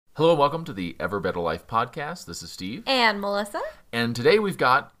Hello and welcome to the Ever Better Life podcast. This is Steve. And Melissa. And today we've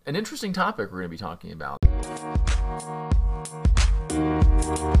got an interesting topic we're going to be talking about.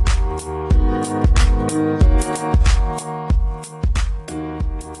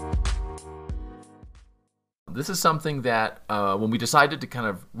 This is something that when we decided to kind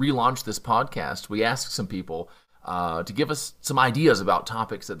of relaunch this podcast, we asked some people to give us some ideas about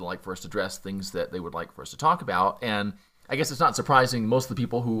topics that they'd like for us to address, things that they would like for us to talk about. And I guess it's not surprising most of the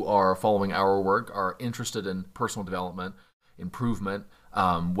people who are following our work are interested in personal development, improvement,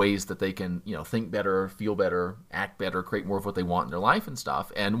 ways that they can, think better, feel better, act better, create more of what they want in their life and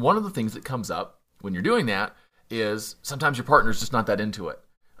stuff. And one of the things that comes up when you're doing that is sometimes your partner's just not that into it.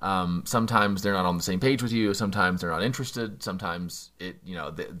 Sometimes they're not on the same page with you. Sometimes they're not interested. Sometimes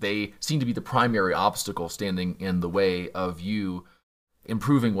they seem to be the primary obstacle standing in the way of you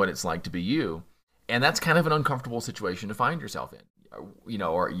improving what it's like to be you. And that's kind of an uncomfortable situation to find yourself in,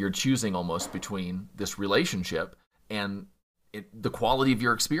 or you're choosing almost between this relationship and the quality of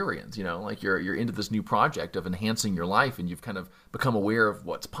your experience, like you're into this new project of enhancing your life and you've kind of become aware of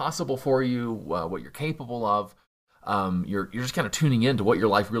what's possible for you, what you're capable of. You're just kind of tuning into what your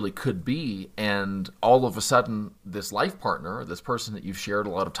life really could be. And all of a sudden, this life partner, this person that you've shared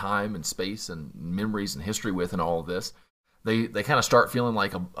a lot of time and space and memories and history with and all of this, They kind of start feeling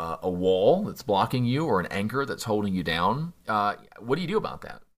like a wall that's blocking you or an anchor that's holding you down. What do you do about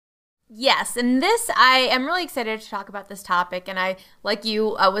that? Yes, and I am really excited to talk about this topic. And I, like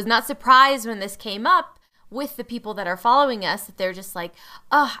you, was not surprised when this came up with the people that are following us, that they're just like,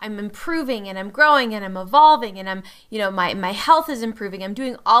 oh, I'm improving and I'm growing and I'm evolving and I'm, my health is improving. I'm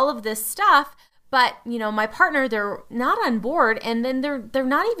doing all of this stuff. But, my partner, they're not on board, and then they're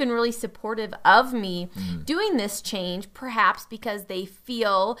not even really supportive of me doing this change, perhaps because they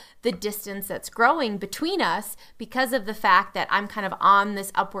feel the distance that's growing between us because of the fact that I'm kind of on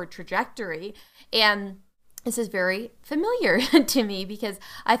this upward trajectory. And this is very familiar to me because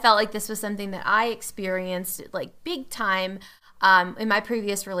I felt like this was something that I experienced like big time. In my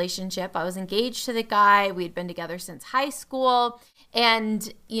previous relationship, I was engaged to the guy. We had been together since high school.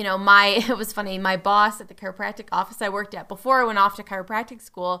 And, it was funny, my boss at the chiropractic office I worked at before I went off to chiropractic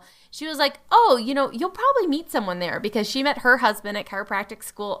school, she was like, oh, you'll probably meet someone there, because she met her husband at chiropractic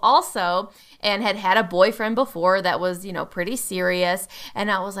school also and had a boyfriend before that was, pretty serious.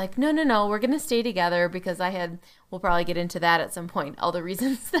 And I was like, no, we're going to stay together because we'll probably get into that at some point, all the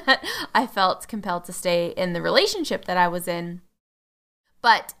reasons that I felt compelled to stay in the relationship that I was in.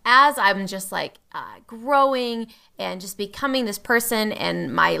 But as I'm just growing and just becoming this person,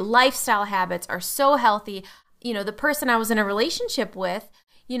 and my lifestyle habits are so healthy, the person I was in a relationship with,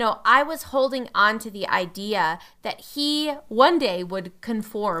 I was holding on to the idea that he one day would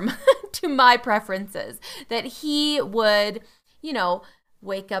conform to my preferences, that he would,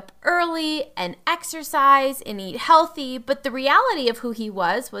 wake up early and exercise and eat healthy. But the reality of who he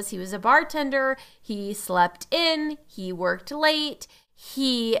was he was a bartender. He slept in, he worked late.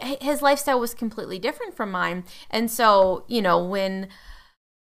 His lifestyle was completely different from mine. And so, when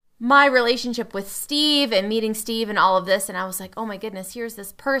my relationship with Steve and meeting Steve and all of this, and I was like, oh my goodness, here's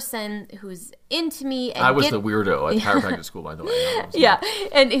this person who's into me. And I was the weirdo at chiropractic school, by the way. Yeah,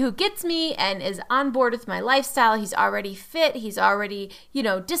 and who gets me and is on board with my lifestyle. He's already fit. He's already,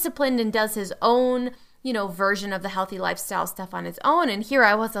 disciplined and does his own, version of the healthy lifestyle stuff on his own. And here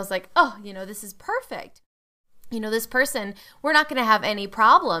I was like, oh, this is perfect. This person, we're not going to have any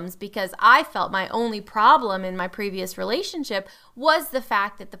problems, because I felt my only problem in my previous relationship was the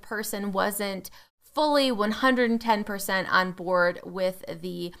fact that the person wasn't fully 110% on board with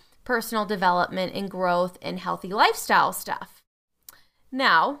the personal development and growth and healthy lifestyle stuff.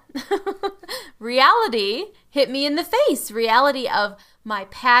 Now, reality hit me in the face. Reality of my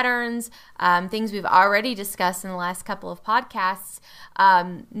patterns, things we've already discussed in the last couple of podcasts,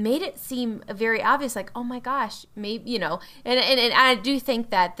 made it seem very obvious, like, oh my gosh, maybe, and I do think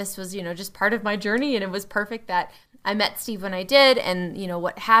that this was, just part of my journey, and it was perfect that I met Steve when I did, and,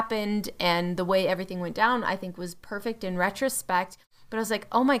 what happened and the way everything went down, I think was perfect in retrospect. But I was like,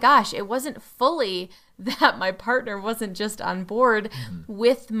 oh my gosh, it wasn't fully that my partner wasn't just on board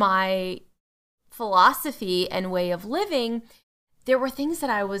with my philosophy and way of living. There were things that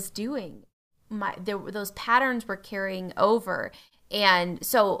I was doing. Those patterns were carrying over. And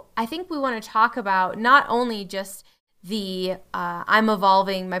so I think we want to talk about not only just the I'm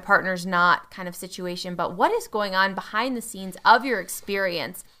evolving, my partner's not kind of situation, but what is going on behind the scenes of your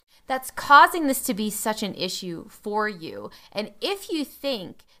experience that's causing this to be such an issue for you. And if you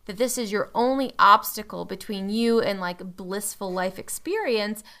think that this is your only obstacle between you and like blissful life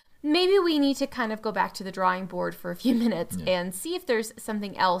experience, maybe we need to kind of go back to the drawing board for a few minutes and see if there's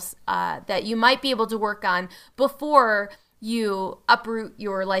something else that you might be able to work on before you uproot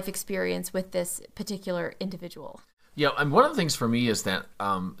your life experience with this particular individual. Yeah, and one of the things for me is that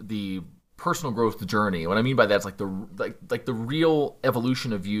the personal growth journey. What I mean by that is like the real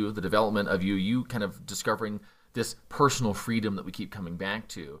evolution of you, the development of you kind of discovering this personal freedom that we keep coming back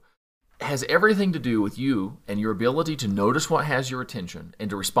to, has everything to do with you and your ability to notice what has your attention and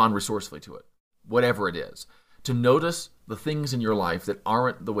to respond resourcefully to it, whatever it is. To notice the things in your life that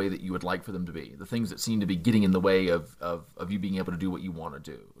aren't the way that you would like for them to be, the things that seem to be getting in the way of you being able to do what you want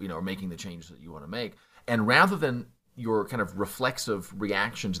to do, or making the changes that you want to make. And rather than your kind of reflexive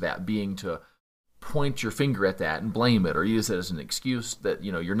reaction to that being to point your finger at that and blame it or use it as an excuse that,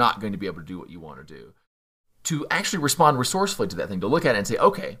 you're not going to be able to do what you want to do, to actually respond resourcefully to that thing, to look at it and say,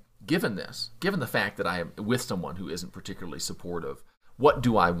 okay, given the fact that I am with someone who isn't particularly supportive, what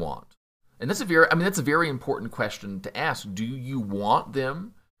do I want? And that's a very important question to ask. Do you want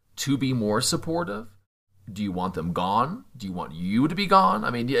them to be more supportive? Do you want them gone? Do you want you to be gone?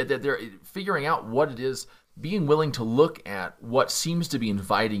 They're figuring out what it is, being willing to look at what seems to be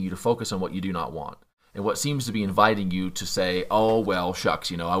inviting you to focus on what you do not want. And what seems to be inviting you to say, oh, well,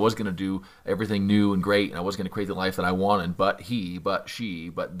 shucks, I was going to do everything new and great, and I was going to create the life that I wanted, but he, but she,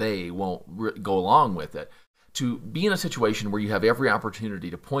 but they won't go along with it. To be in a situation where you have every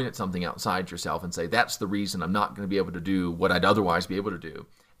opportunity to point at something outside yourself and say, that's the reason I'm not going to be able to do what I'd otherwise be able to do,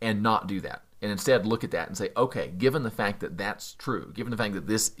 and not do that. And instead look at that and say, okay, given the fact that that's true, given the fact that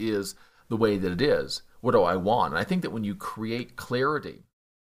this is the way that it is, what do I want? And I think that when you create clarity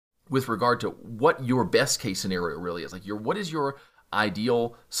with regard to what your best case scenario really is, what is your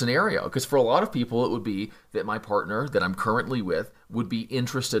ideal scenario? Because for a lot of people, it would be that my partner that I'm currently with would be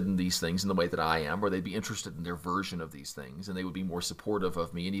interested in these things in the way that I am, or they'd be interested in their version of these things, and they would be more supportive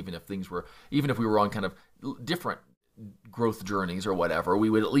of me. And even if we were on kind of different growth journeys or whatever, we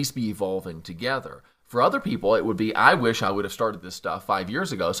would at least be evolving together. For other people, it would be, I wish I would have started this stuff 5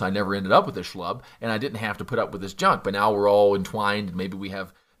 years ago, so I never ended up with this schlub, and I didn't have to put up with this junk. But now we're all entwined, and maybe we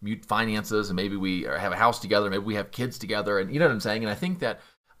have mute finances, and maybe we have a house together, maybe we have kids together, and you know what I'm saying? And I think that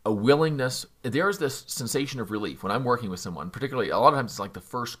a willingness, there's this sensation of relief when I'm working with someone, particularly a lot of times it's like the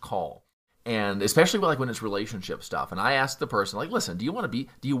first call, and especially when it's relationship stuff. And I ask the person, listen, do you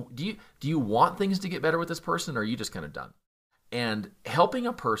want things to get better with this person, or are you just kind of done? And helping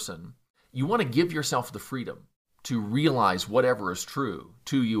a person, you want to give yourself the freedom to realize whatever is true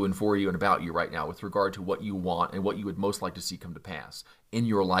to you and for you and about you right now with regard to what you want and what you would most like to see come to pass in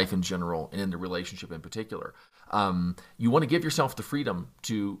your life in general and in the relationship in particular. You want to give yourself the freedom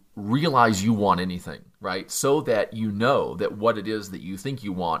to realize you want anything, right? So that you know that what it is that you think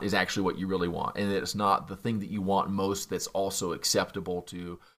you want is actually what you really want, and that it's not the thing that you want most that's also acceptable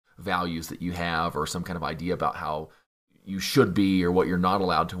to values that you have or some kind of idea about how you should be or what you're not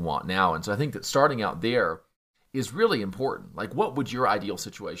allowed to want now. And so I think that starting out there is really important. What would your ideal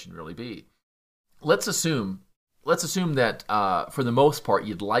situation really be? Let's assume that for the most part,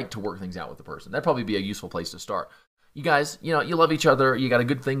 you'd like to work things out with the person. That'd probably be a useful place to start. You guys, you love each other. You got a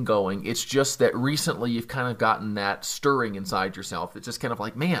good thing going. It's just that recently you've kind of gotten that stirring inside yourself. It's just kind of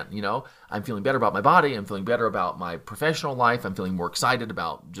like, man, I'm feeling better about my body. I'm feeling better about my professional life. I'm feeling more excited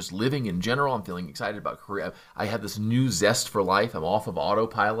about just living in general. I'm feeling excited about career. I have this new zest for life. I'm off of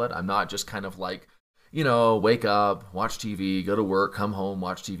autopilot. I'm not just kind of like, wake up, watch TV, go to work, come home,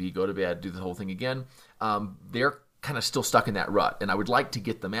 watch TV, go to bed, do the whole thing again. They're kind of still stuck in that rut, and I would like to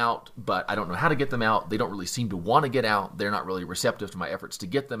get them out, but I don't know how to get them out. They don't really seem to want to get out. They're not really receptive to my efforts to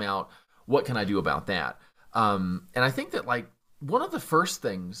get them out. What can I do about that? And I think that one of the first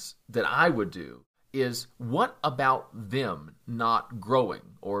things that I would do is, what about them not growing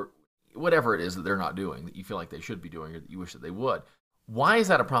or whatever it is that they're not doing that you feel like they should be doing or that you wish that they would? Why is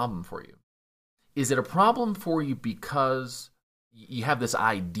that a problem for you? Is it a problem for you because you have this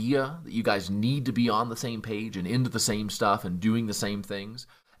idea that you guys need to be on the same page and into the same stuff and doing the same things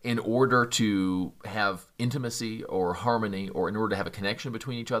in order to have intimacy or harmony, or in order to have a connection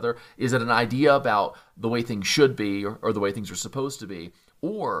between each other? Is it an idea about the way things should be or the way things are supposed to be?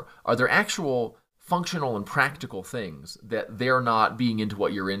 Or are there actual functional and practical things that they're not being into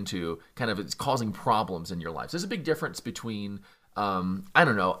what you're into, kind of it's causing problems in your life? So there's a big difference between I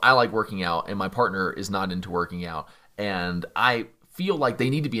don't know, I like working out and my partner is not into working out, and I feel like they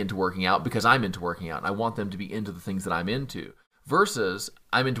need to be into working out because I'm into working out and I want them to be into the things that I'm into, versus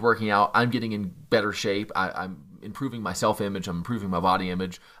I'm into working out, I'm getting in better shape, I'm improving my self-image, I'm improving my body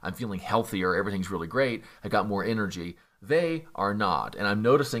image, I'm feeling healthier, everything's really great, I got more energy. They are not, and I'm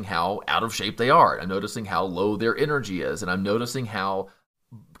noticing how out of shape they are. I'm noticing how low their energy is, and I'm noticing how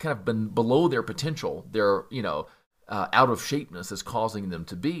kind of been below their potential. Their, out of shapeness is causing them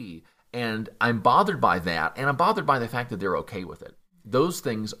to be. And I'm bothered by that. And I'm bothered by the fact that they're okay with it. Those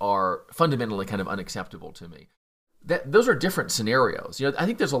things are fundamentally kind of unacceptable to me. Those are different scenarios. I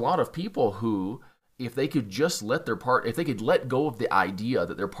think there's a lot of people who, if they could just if they could let go of the idea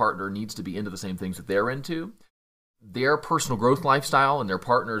that their partner needs to be into the same things that they're into, their personal growth lifestyle and their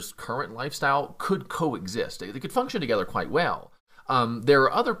partner's current lifestyle could coexist. They could function together quite well. There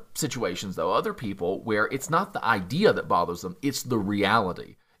are other situations, though, other people where it's not the idea that bothers them, it's the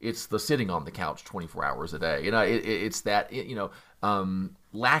reality. It's the sitting on the couch 24 hours a day. It's that,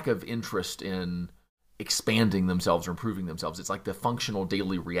 lack of interest in expanding themselves or improving themselves. It's like the functional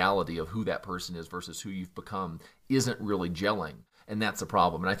daily reality of who that person is versus who you've become isn't really gelling. And that's a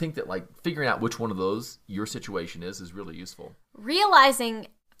problem. And I think that figuring out which one of those your situation is really useful. Realizing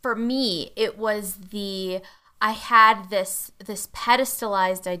for me, it was I had this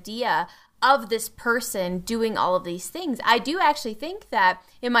pedestalized idea of this person doing all of these things. I do actually think that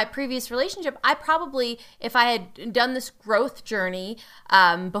in my previous relationship, I probably, if I had done this growth journey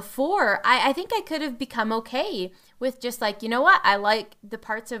before, I think I could have become okay with just I like the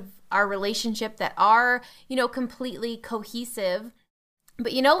parts of our relationship that are, completely cohesive.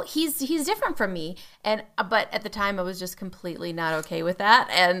 But he's different from me, but at the time I was just completely not okay with that,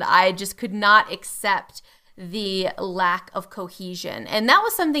 and I just could not accept the lack of cohesion. And that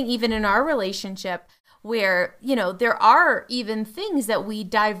was something even in our relationship where, there are even things that we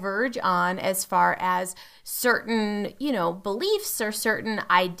diverge on as far as certain, beliefs or certain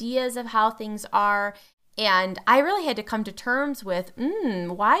ideas of how things are. And I really had to come to terms with,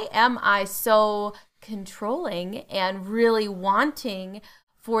 why am I so controlling and really wanting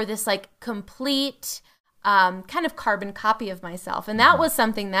for this complete kind of carbon copy of myself? And that was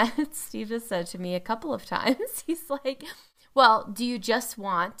something that Steve has said to me a couple of times. He's like, well, do you just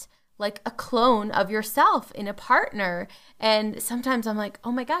want a clone of yourself in a partner? And sometimes I'm like,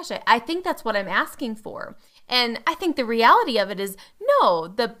 oh my gosh, I think that's what I'm asking for. And I think the reality of it is, no,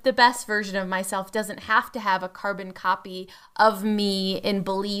 the best version of myself doesn't have to have a carbon copy of me in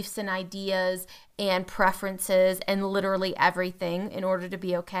beliefs and ideas and preferences and literally everything in order to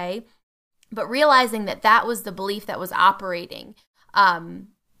be okay. But realizing that was the belief that was operating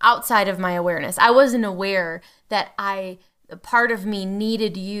outside of my awareness. I wasn't aware that part of me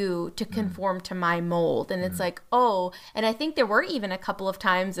needed you to conform to my mold. And it's and I think there were even a couple of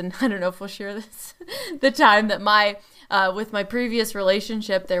times, and I don't know if we'll share this, the time that with my previous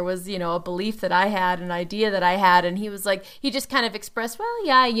relationship, there was, a belief that I had, an idea that I had, and he was he just kind of expressed, well,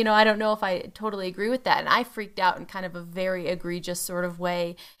 yeah, I don't know if I totally agree with that. And I freaked out in kind of a very egregious sort of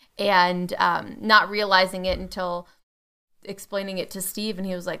way, and not realizing it until explaining it to Steve, and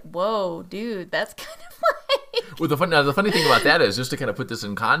he was like, whoa, dude, that's kind of Well, the funny thing about that is, just to kind of put this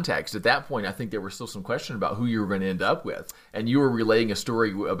in context, at that point, I think there was still some question about who you were going to end up with. And you were relaying a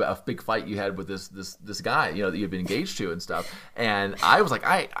story about a big fight you had with this guy, that you had been engaged to and stuff. And I was like,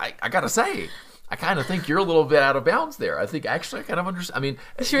 I got to say, I kind of think you're a little bit out of bounds there. I think actually I kind of understand. I mean,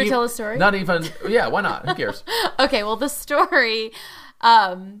 should we tell a story? Not even, yeah, why not? Who cares? Okay, well, the story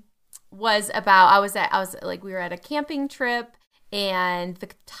was about, we were at a camping trip, and the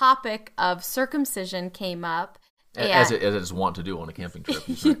topic of circumcision came up. As it is wont to do on a camping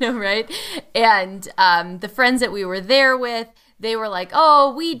trip. Right? And the friends that we were there with, they were like,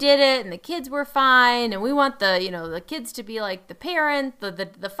 oh, we did it, and the kids were fine, and we want the kids to be like the parent,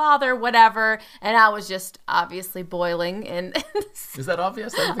 the father, whatever. And I was just obviously boiling. And is that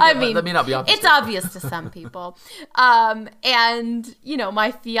obvious? That may not be obvious. It's obvious to some people. And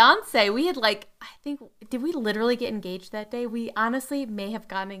my fiance, we had I think, did we literally get engaged that day? We honestly may have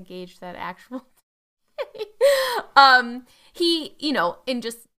gotten engaged that actual day. He, in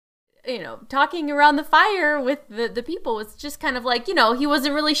just, talking around the fire with the people, was just kind of he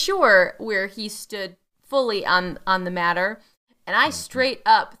wasn't really sure where he stood fully on the matter. And I straight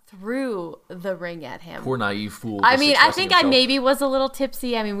up threw the ring at him. Poor naive fool. I mean, I think I maybe was a little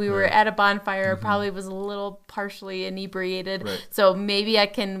tipsy. I mean, we were at a bonfire, probably was a little partially inebriated. Right. So maybe I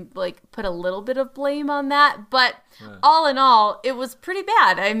can put a little bit of blame on that. But all in all, it was pretty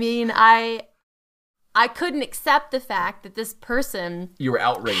bad. I mean, I couldn't accept the fact that this person you were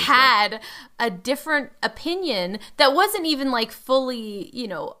outraged had a different opinion that wasn't even fully,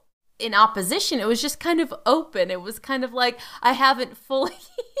 in opposition. It was just kind of open. It was kind of I haven't fully,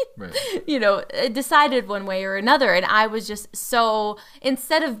 decided one way or another. And I was just so,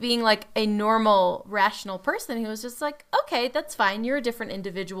 instead of being a normal, rational person, he was just okay, that's fine. You're a different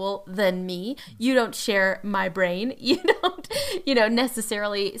individual than me. You don't share my brain. You don't,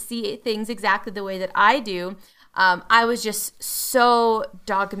 necessarily see things exactly the way that I do. I was just so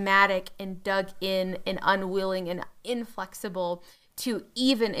dogmatic and dug in and unwilling and inflexible to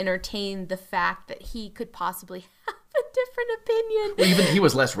even entertain the fact that he could possibly have a different opinion. Well, even he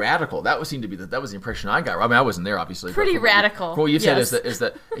was less radical. That was the impression I got. I mean, I wasn't there, obviously. Pretty radical. What you said is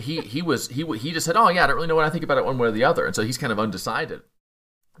that he just said, oh yeah, I don't really know what I think about it one way or the other, and so he's kind of undecided.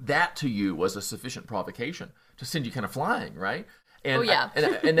 That to you was a sufficient provocation to send you kind of flying, right? And,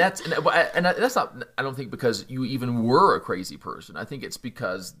 and that's not. I don't think because you even were a crazy person. I think it's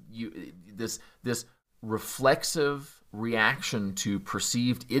because this reflexive reaction to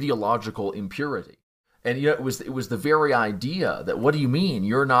perceived ideological impurity. And it was the very idea that, what do you mean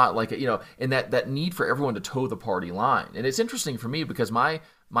you're not like, and that need for everyone to toe the party line. And it's interesting for me because my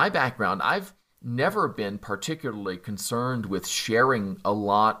background, I've never been particularly concerned with sharing a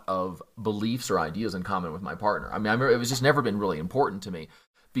lot of beliefs or ideas in common with my partner. I mean, it was just never been really important to me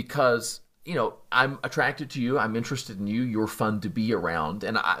because, I'm attracted to you. I'm interested in you. You're fun to be around.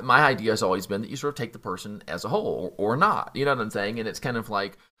 And my idea has always been that you sort of take the person as a whole or not. You know what I'm saying? And it's kind of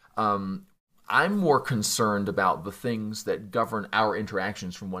like, I'm more concerned about the things that govern our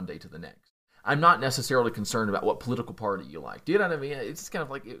interactions from one day to the next. I'm not necessarily concerned about what political party you like. Do you know what I mean? It's just kind of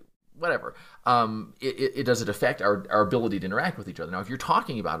like, whatever. Does it affect our ability to interact with each other? Now, if you're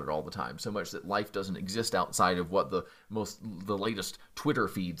talking about it all the time, so much that life doesn't exist outside of what the latest Twitter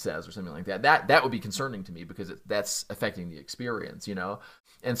feed says or something like that would be concerning to me because that's affecting the experience,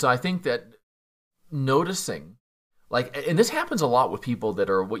 And so I think that noticing, and this happens a lot with people that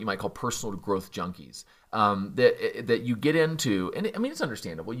are what you might call personal growth junkies, that you get into, and I mean, it's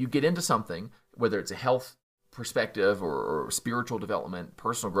understandable. You get into something, whether it's a health perspective or spiritual development,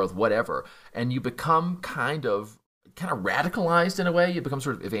 personal growth, whatever, and you become kind of radicalized in a way. You become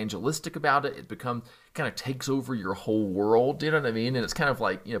sort of evangelistic about it. It kind of takes over your whole world. Do you know what I mean? And it's kind of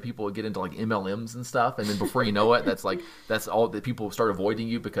like, people get into like MLMs and stuff, and then before you know it, that's all that people start avoiding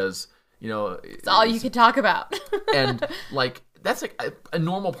you because it's all you can talk about. And that's like a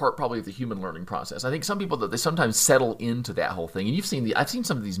normal part probably of the human learning process. I think some people that they sometimes settle into that whole thing. And I've seen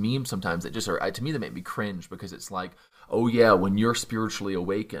some of these memes sometimes that just are, to me, that make me cringe because it's like, oh yeah, when you're spiritually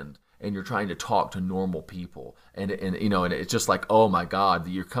awakened and you're trying to talk to normal people and it's just like, oh my God,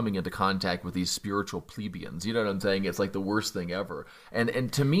 you're coming into contact with these spiritual plebeians. You know what I'm saying? It's like the worst thing ever.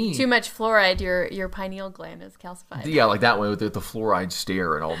 And to me, too much fluoride, your pineal gland is calcified. Yeah, like that one with the fluoride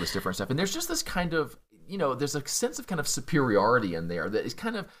stare and all this different stuff. And there's just this kind of, there's a sense of kind of superiority in there that is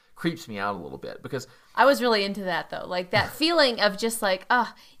kind of creeps me out a little bit because I was really into that though, like that feeling of just like,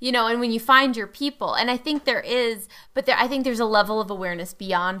 and when you find your people, and I think I think there's a level of awareness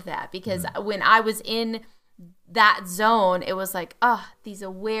beyond that because when I was in that zone, it was like, these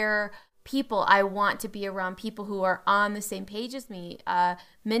aware people, I want to be around people who are on the same page as me,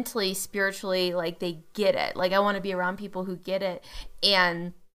 mentally, spiritually, like they get it. Like I want to be around people who get it.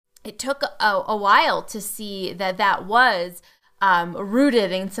 And it took a while to see that was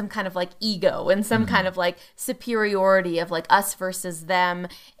rooted in some kind of like ego and some kind of like superiority of like us versus them.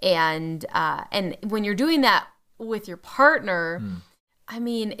 And when you're doing that with your partner, I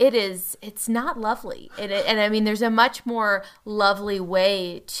mean, it's not lovely. And I mean, there's a much more lovely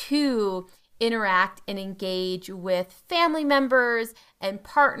way to interact and engage with family members and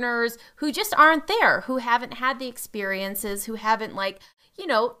partners who just aren't there, who haven't had the experiences, who haven't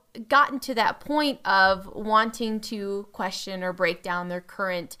gotten to that point of wanting to question or break down their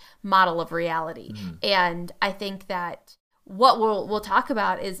current model of reality. And I think that what we'll talk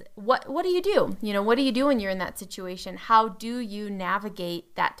about is what do you do? What do you do when you're in that situation? How do you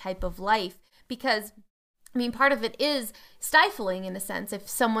navigate that type of life? Because I mean, part of it is stifling in a sense if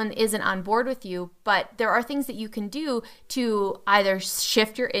someone isn't on board with you, but there are things that you can do to either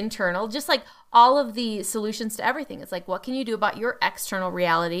shift your internal, just like all of the solutions to everything. It's like, what can you do about your external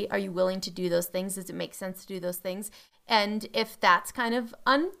reality? Are you willing to do those things? Does it make sense to do those things? And if that's kind of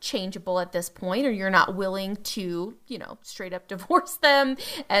unchangeable at this point, or you're not willing to, straight up divorce them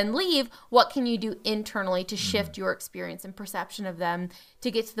and leave, what can you do internally to shift your experience and perception of them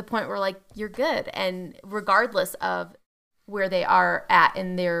to get to the point where like you're good, and regardless of where they are at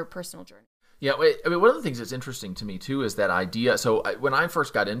in their personal journey? Yeah, I mean, one of the things that's interesting to me too is that idea. So when I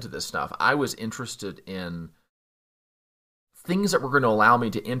first got into this stuff, I was interested in things that were going to allow me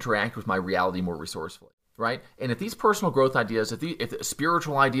to interact with my reality more resourcefully. Right? And if these personal growth ideas, if the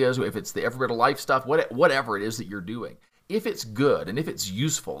spiritual ideas, if it's the everyday life stuff, whatever it is that you're doing, if it's good and if it's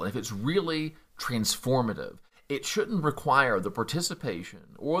useful and if it's really transformative, it shouldn't require the participation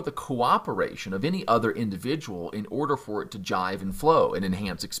or the cooperation of any other individual in order for it to jive and flow and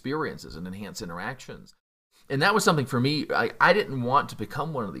enhance experiences and enhance interactions. And that was something for me. I didn't want to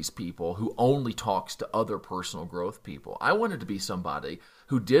become one of these people who only talks to other personal growth people. I wanted to be somebody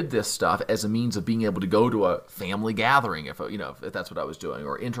who did this stuff as a means of being able to go to a family gathering, if that's what I was doing,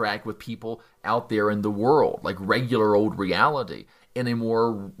 or interact with people out there in the world, like regular old reality, in a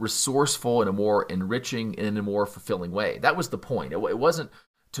more resourceful and a more enriching and in a more fulfilling way. That was the point. It wasn't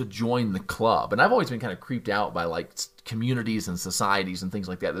to join the club. And I've always been kind of creeped out by like communities and societies and things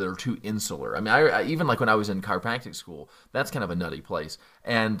like that are too insular. I mean, I even like when I was in chiropractic school, that's kind of a nutty place.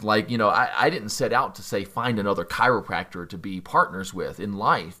 And like, I didn't set out to say find another chiropractor to be partners with in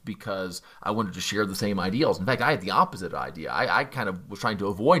life because I wanted to share the same ideals. In fact, I had the opposite idea. I kind of was trying to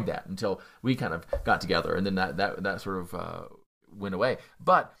avoid that until we kind of got together, and then that sort of went away.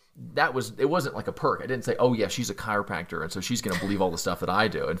 But it wasn't like a perk. I didn't say, oh yeah, she's a chiropractor, and so she's going to believe all the stuff that I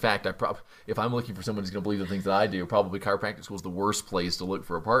do. In fact, if I'm looking for someone who's going to believe the things that I do, probably chiropractic school is the worst place to look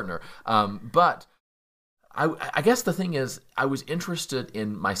for a partner. But I guess the thing is, I was interested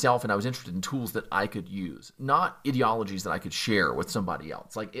in myself, and I was interested in tools that I could use, not ideologies that I could share with somebody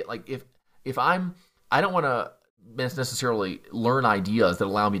else. I don't want to necessarily learn ideas that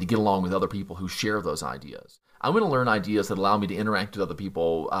allow me to get along with other people who share those ideas. I'm going to learn ideas that allow me to interact with other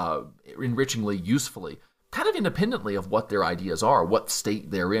people enrichingly, usefully, kind of independently of what their ideas are, what state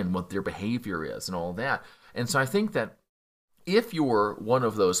they're in, what their behavior is, and all of that. And so I think that if you're one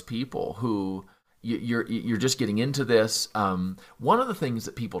of those people who you're just getting into this, one of the things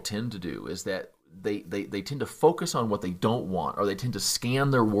that people tend to do is that they tend to focus on what they don't want, or they tend to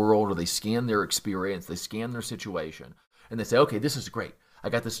scan their world, or they scan their experience, they scan their situation, and they say, okay, this is great. I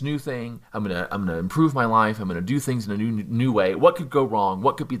got this new thing. I'm gonna improve my life. I'm gonna do things in a new way. What could go wrong?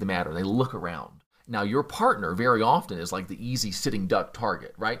 What could be the matter? And they look around. Now, your partner very often is like the easy sitting duck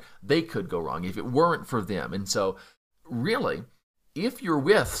target, right? They could go wrong if it weren't for them. And so, really, if you're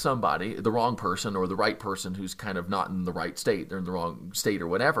with somebody, the wrong person or the right person who's kind of not in the right state, they're in the wrong state or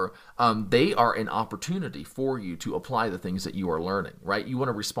whatever, they are an opportunity for you to apply the things that you are learning, right? You want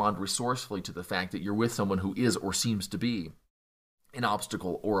to respond resourcefully to the fact that you're with someone who is or seems to be an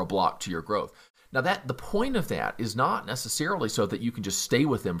obstacle or a block to your growth. Now, the point of that is not necessarily so that you can just stay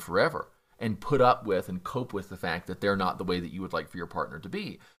with them forever and put up with and cope with the fact that they're not the way that you would like for your partner to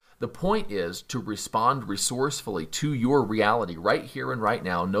be. The point is to respond resourcefully to your reality right here and right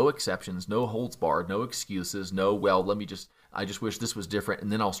now, no exceptions, no holds barred, no excuses, no, well, I just wish this was different, and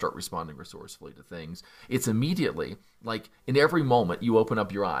then I'll start responding resourcefully to things. It's immediately, like in every moment you open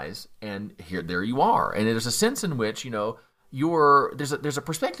up your eyes and there you are. And there's a sense in which, there's a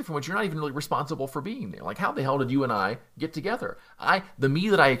perspective from which you're not even really responsible for being there. Like, how the hell did you and I get together? The me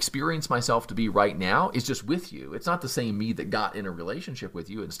that I experience myself to be right now is just with you. It's not the same me that got in a relationship with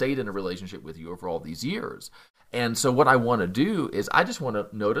you and stayed in a relationship with you over all these years. And so what I want to do is I just want to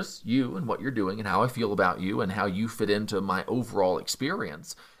notice you and what you're doing and how I feel about you and how you fit into my overall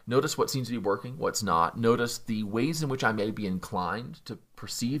experience. Notice what seems to be working, what's not. Notice the ways in which I may be inclined to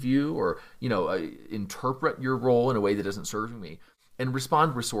perceive you or, interpret your role in a way that isn't serving me, and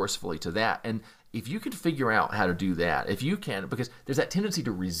respond resourcefully to that. And if you can figure out how to do that, if you can, because there's that tendency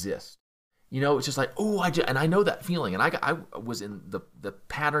to resist. It's just like, and I know that feeling. And I was in the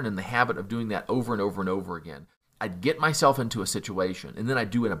pattern and the habit of doing that over and over and over again. I'd get myself into a situation, and then I'd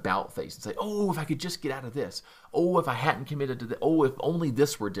do an about face and say, if I could just get out of this. If I hadn't committed to this. If only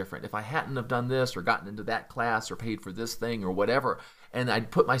this were different. If I hadn't have done this or gotten into that class or paid for this thing or whatever. And I'd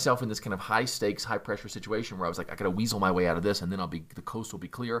put myself in this kind of high stakes, high pressure situation where I was like, I got to weasel my way out of this, and then the coast will be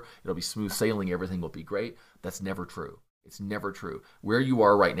clear. It'll be smooth sailing. Everything will be great. That's never true. It's never true. Where you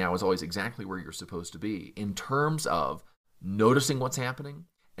are right now is always exactly where you're supposed to be in terms of noticing what's happening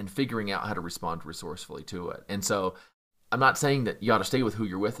and figuring out how to respond resourcefully to it. And so I'm not saying that you ought to stay with who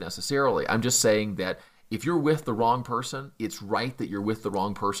you're with necessarily. I'm just saying that if you're with the wrong person, it's right that you're with the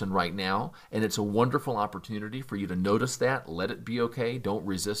wrong person right now. And it's a wonderful opportunity for you to notice that, let it be okay, don't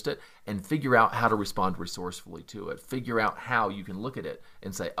resist it, and figure out how to respond resourcefully to it. Figure out how you can look at it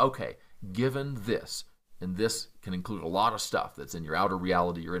and say, okay, given this, and this can include a lot of stuff that's in your outer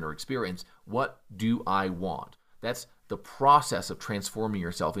reality, your inner experience, what do I want? That's the process of transforming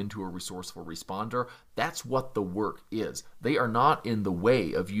yourself into a resourceful responder. That's what the work is. They are not in the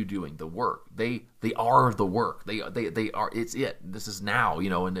way of you doing the work. They are the work. They are. It's it. This is now.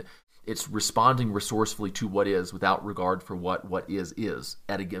 And it's responding resourcefully to what is without regard for what is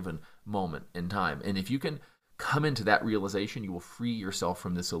at a given moment in time. And if you can come into that realization, you will free yourself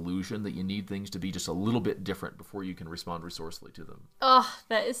from this illusion that you need things to be just a little bit different before you can respond resourcefully to them. Oh,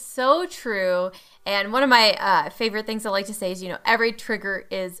 that is so true. And one of my favorite things I like to say is, every trigger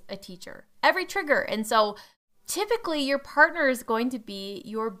is a teacher. Every trigger. And so typically your partner is going to be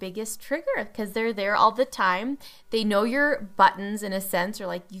your biggest trigger because they're there all the time. They know your buttons in a sense, or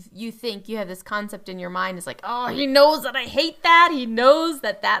like you think you have this concept in your mind. It's like, oh, he knows that I hate that. He knows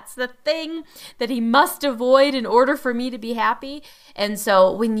that that's the thing that he must avoid in order for me to be happy. And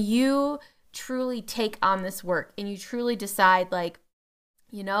so when you truly take on this work and you truly decide like,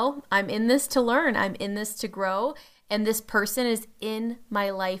 I'm in this to learn, I'm in this to grow, and this person is in my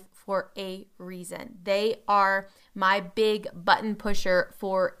life for a reason. They are my big button pusher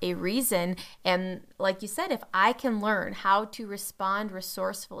for a reason. And like you said, if I can learn how to respond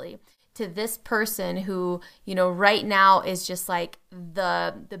resourcefully to this person who, right now is just like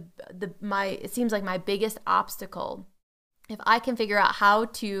it seems like my biggest obstacle. If I can figure out how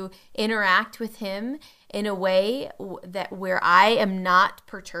to interact with him in a way where I am not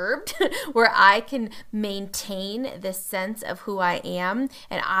perturbed, where I can maintain this sense of who I am,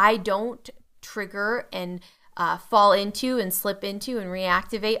 and I don't trigger and fall into and slip into and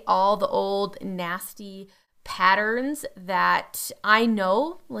reactivate all the old nasty patterns that I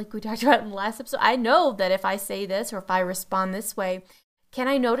know, like we talked about in the last episode, I know that if I say this or if I respond this way, can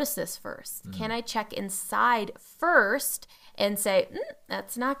I notice this first? Mm. Can I check inside first and say,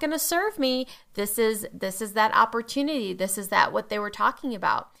 that's not going to serve me. This is that opportunity. This is that what they were talking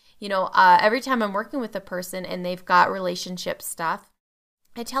about. Every time I'm working with a person and they've got relationship stuff,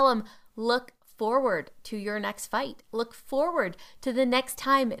 I tell them, look forward to your next fight. Look forward to the next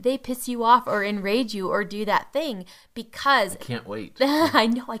time they piss you off or enrage you or do that thing, because I can't wait. I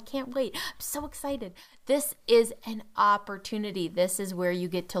know, I can't wait. I'm so excited. This is an opportunity. This is where you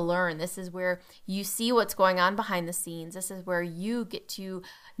get to learn. This is where you see what's going on behind the scenes. This is where you get to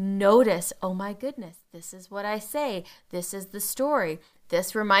notice, oh my goodness, this is what I say. This is the story.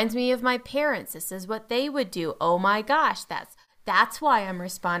 This reminds me of my parents. This is what they would do. Oh my gosh, that's why I'm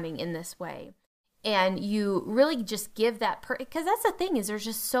responding in this way. And you really just give that, because that's the thing, is there's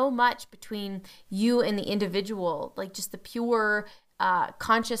just so much between you and the individual, like just the pure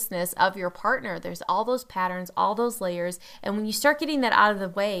consciousness of your partner. There's all those patterns, all those layers. And when you start getting that out of the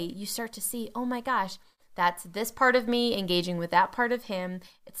way, you start to see, oh my gosh, that's this part of me engaging with that part of him.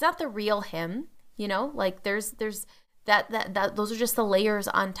 It's not the real him, like there's that those are just the layers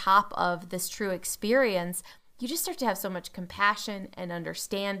on top of this true experience. You just start to have so much compassion and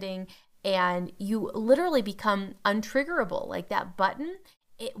understanding, and you literally become untriggerable. Like that button,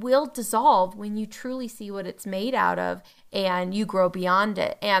 it will dissolve when you truly see what it's made out of and you grow beyond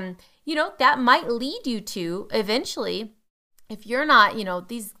it. And, that might lead you to eventually, if you're not,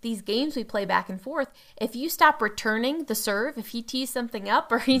 these games we play back and forth, if you stop returning the serve, if he tees something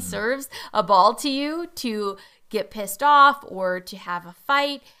up or he serves a ball to you to get pissed off or to have a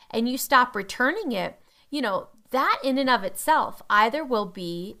fight, and you stop returning it, that in and of itself either will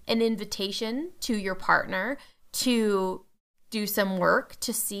be an invitation to your partner to do some work,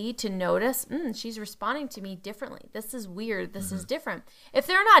 to see, to notice, she's responding to me differently. This is weird. This is different. If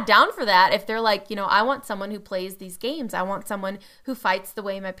they're not down for that, if they're like, I want someone who plays these games. I want someone who fights the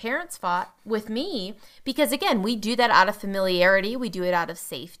way my parents fought with me. Because again, we do that out of familiarity. We do it out of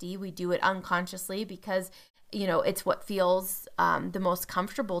safety. We do it unconsciously because it's what feels the most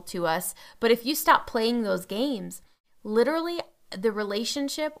comfortable to us. But if you stop playing those games, literally the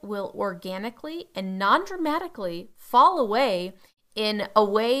relationship will organically and non-dramatically fall away in a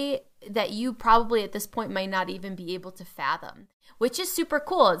way that you probably at this point might not even be able to fathom, which is super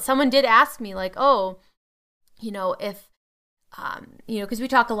cool. Someone did ask me like, if because we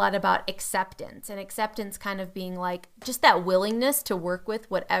talk a lot about acceptance, and acceptance kind of being like just that willingness to work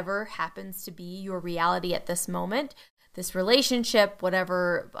with whatever happens to be your reality at this moment, this relationship,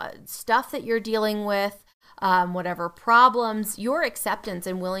 whatever stuff that you're dealing with, whatever problems, your acceptance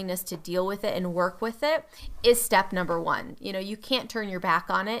and willingness to deal with it and work with it is step number one. You can't turn your back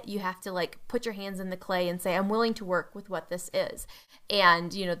on it. You have to like put your hands in the clay and say, I'm willing to work with what this is.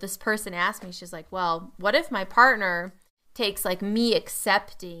 And, this person asked me, she's like, well, what if my partner takes like me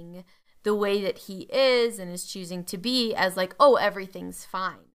accepting the way that he is and is choosing to be as like, oh, everything's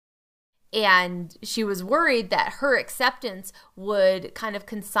fine. And she was worried that her acceptance would kind of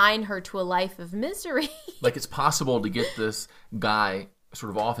consign her to a life of misery. Like it's possible to get this guy sort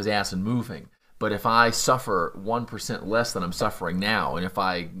of off his ass and moving. But if I suffer 1% less than I'm suffering now, and if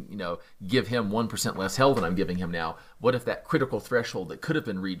I, give him 1% less hell than I'm giving him now, what if that critical threshold that could have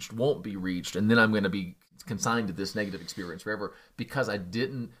been reached won't be reached, and then I'm going to be consigned to this negative experience forever because I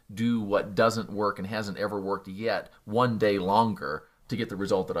didn't do what doesn't work and hasn't ever worked yet one day longer to get the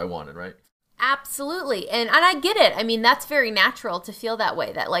result that I wanted, right? Absolutely. And I get it. I mean, that's very natural to feel that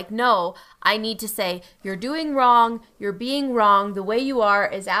way. That like, no, I need to say, you're doing wrong, you're being wrong, the way you are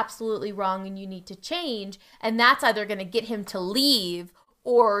is absolutely wrong and you need to change. And that's either going to get him to leave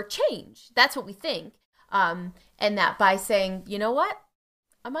or change. That's what we think. And that by saying, you know what?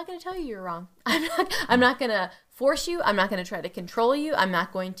 I'm not going to tell you you're wrong. I'm not going to force you. I'm not going to try to control you. I'm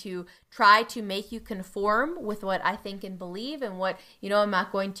not going to try to make you conform with what I think and believe and what, I'm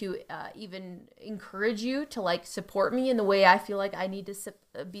not going to even encourage you to like support me in the way I feel like I need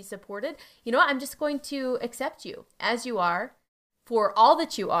to be supported. I'm just going to accept you as you are for all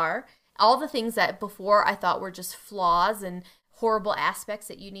that you are, all the things that before I thought were just flaws and horrible aspects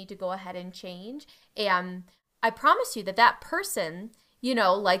that you need to go ahead and change. And I promise you that person,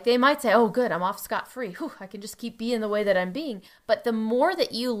 like they might say, oh, good, I'm off scot-free. Whew, I can just keep being the way that I'm being. But the more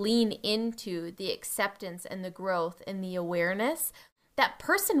that you lean into the acceptance and the growth and the awareness, that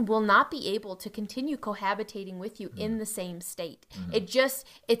person will not be able to continue cohabitating with you in the same state.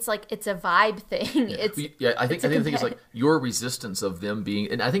 It's like it's a vibe thing. I think the thing is like your resistance of them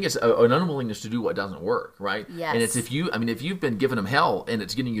being, and I think it's an unwillingness to do what doesn't work, right? Yes. And it's if you've been giving them hell and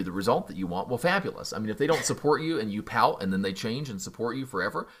it's getting you the result that you want, well, fabulous. I mean, if they don't support you and you pout and then they change and support you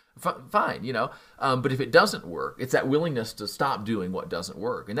forever, fine, But if it doesn't work, it's that willingness to stop doing what doesn't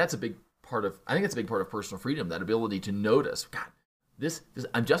work, and that's a big part of. I think it's a big part of personal freedom. That ability to notice, God. This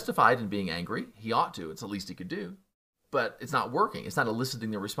I'm justified in being angry. He ought to. It's the least he could do. But it's not working. It's not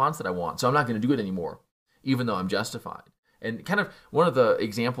eliciting the response that I want. So I'm not going to do it anymore, even though I'm justified. And kind of one of the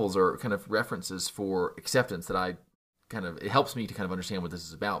examples or kind of references for acceptance that it helps me to kind of understand what this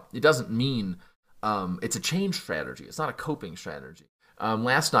is about. It doesn't mean it's a change strategy. It's not a coping strategy.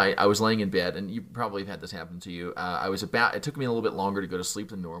 Last night I was laying in bed, and you probably have had this happen to you. It took me a little bit longer to go to sleep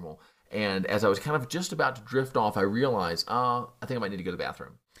than normal. And as I was kind of just about to drift off, I realized, I think I might need to go to the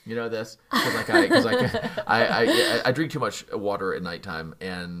bathroom. You know this? Because I drink too much water at nighttime.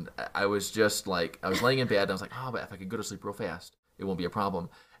 And I was just like, I was laying in bed, and I was like, but if I could go to sleep real fast, it won't be a problem.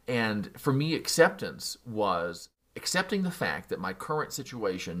 And for me, acceptance was accepting the fact that my current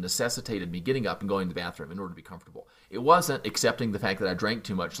situation necessitated me getting up and going to the bathroom in order to be comfortable. It wasn't accepting the fact that I drank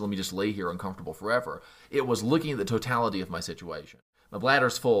too much, so let me just lay here uncomfortable forever. It was looking at the totality of my situation. My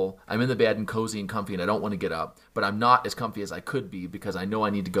bladder's full, I'm in the bed and cozy and comfy and I don't want to get up, but I'm not as comfy as I could be because I know I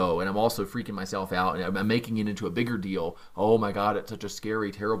need to go, and I'm also freaking myself out and I'm making it into a bigger deal. Oh my God, it's such a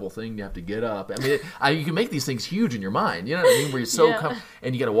scary, terrible thing to have to get up. I mean, you can make these things huge in your mind, you know what I mean? Where you're so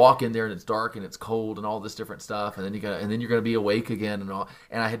and you got to walk in there and it's dark and it's cold and all this different stuff, and then you're going to be awake again and all.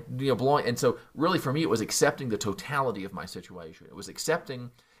 And I had blowing, and so really for me it was accepting the totality of my situation. It was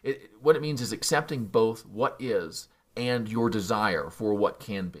accepting it. What it means is accepting both what is and your desire for what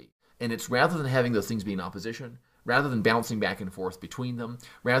can be. And it's rather than having those things be in opposition, rather than bouncing back and forth between them,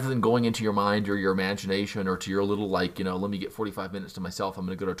 rather than going into your mind or your imagination or to your little let me get 45 minutes to myself, I'm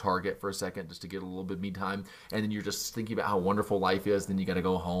going to go to Target for a second just to get a little bit of me time, and then you're just thinking about how wonderful life is, then you got to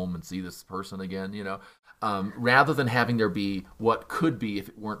go home and see this person again, rather than having there be what could be if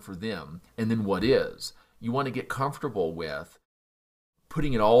it weren't for them, and then what is, you want to get comfortable with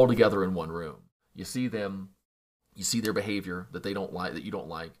putting it all together in one room. You see them, you see their behavior that they don't like, that you don't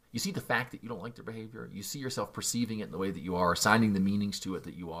like. You see the fact that you don't like their behavior. You see yourself perceiving it in the way that you are, assigning the meanings to it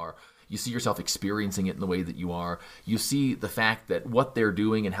that you are. You see yourself experiencing it in the way that you are. You see the fact that what they're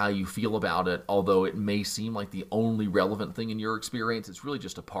doing and how you feel about it, although it may seem like the only relevant thing in your experience, it's really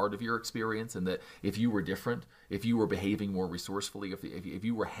just a part of your experience, and that if you were different, if you were behaving more resourcefully, if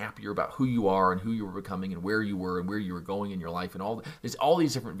you were happier about who you are and who you were becoming and where you were going in your life, and there's all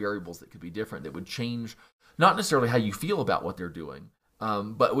these different variables that could be different that would change not necessarily how you feel about what they're doing,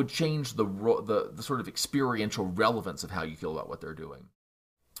 but it would change the sort of experiential relevance of how you feel about what they're doing.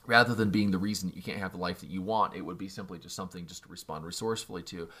 Rather than being the reason that you can't have the life that you want, it would be simply just something just to respond resourcefully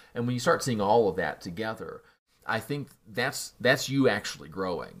to. And when you start seeing all of that together, I think that's you actually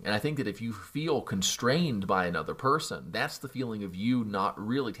growing. And I think that if you feel constrained by another person, that's the feeling of you not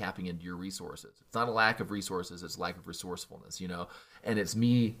really tapping into your resources. It's not a lack of resources, it's a lack of resourcefulness, And it's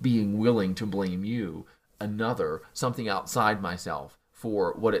me being willing to blame you, another, something outside myself,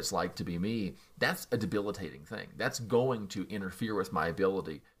 for what it's like to be me. That's a debilitating thing. That's going to interfere with my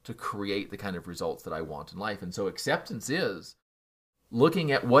ability to create the kind of results that I want in life. And so acceptance is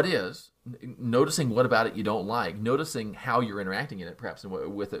looking at what is, noticing what about it you don't like, noticing how you're interacting in it, perhaps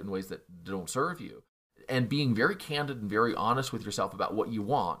with it in ways that don't serve you, and being very candid and very honest with yourself about what you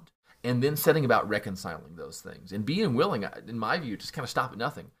want, and then setting about reconciling those things, and being willing, in my view, just kind of stop at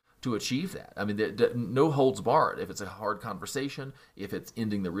nothing to achieve that. I mean, no holds barred. If it's a hard conversation, if it's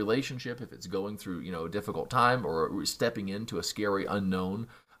ending the relationship, if it's going through, a difficult time or stepping into a scary unknown,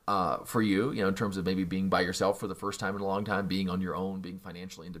 for you, in terms of maybe being by yourself for the first time in a long time, being on your own, being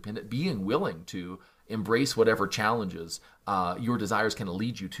financially independent, being willing to embrace whatever challenges your desires kind of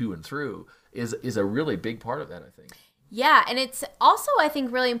lead you to and through is a really big part of that, I think. Yeah, and it's also, I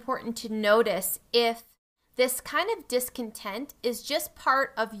think, really important to notice if this kind of discontent is just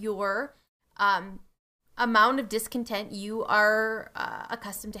part of your amount of discontent you are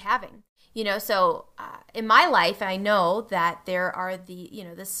accustomed to having. So in my life, I know that there are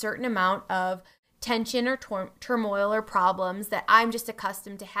this certain amount of tension or turmoil or problems that I'm just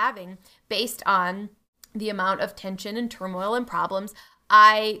accustomed to having based on the amount of tension and turmoil and problems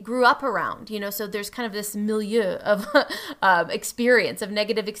I grew up around, so there's kind of this milieu of experience, of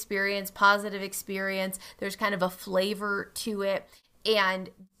negative experience, positive experience. There's kind of a flavor to it. And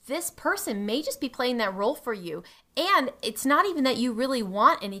this person may just be playing that role for you. And it's not even that you really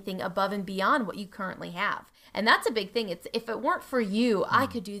want anything above and beyond what you currently have. And that's a big thing. It's if it weren't for you, I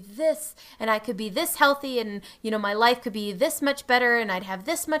could do this and I could be this healthy and, my life could be this much better and I'd have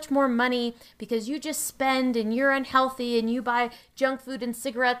this much more money because you just spend and you're unhealthy and you buy junk food and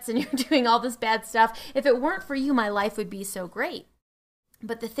cigarettes and you're doing all this bad stuff. If it weren't for you, my life would be so great.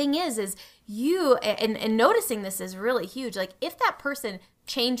 But the thing is you, and noticing this is really huge. Like if that person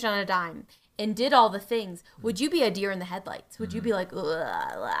changed on a dime and did all the things, would you be a deer in the headlights? Would you be like,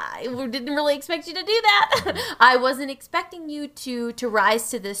 I didn't really expect you to do that. I wasn't expecting you to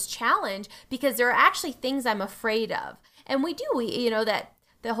rise to this challenge because there are actually things I'm afraid of. And we that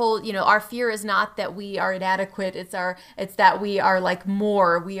the whole, our fear is not that we are inadequate. It's that we are like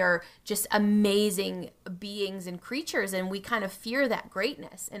more. We are just amazing beings and creatures. And we kind of fear that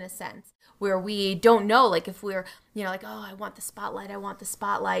greatness in a sense where we don't know, like if we're, like, oh, I want the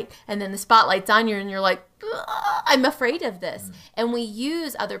spotlight. And then the spotlight's on you and you're like, I'm afraid of this. And we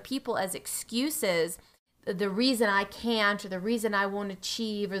use other people as excuses. The reason I can't, or the reason I won't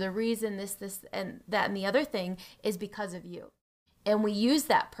achieve, or the reason this, and that, and the other thing is because of you. And we use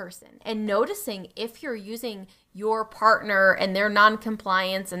that person. And noticing if you're using your partner and their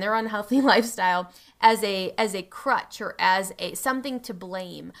non-compliance and their unhealthy lifestyle as a crutch or as something to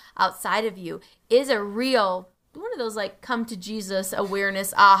blame outside of you is a real one of those like come to Jesus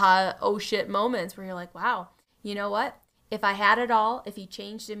awareness, aha, oh shit moments where you're like, wow, you know what? If I had it all, if he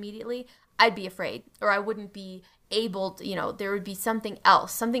changed immediately, I'd be afraid, or I wouldn't be able to, there would be something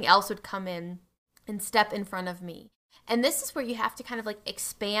else. Something else would come in and step in front of me. And this is where you have to kind of like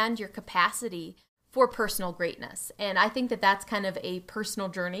expand your capacity for personal greatness. And I think that that's kind of a personal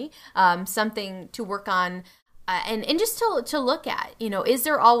journey, something to work on and just to look at, is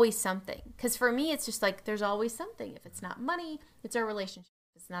there always something? Because for me, it's just like there's always something. If it's not money, it's our relationship.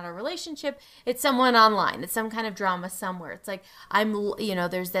 If it's not our relationship, it's someone online. It's some kind of drama somewhere. It's like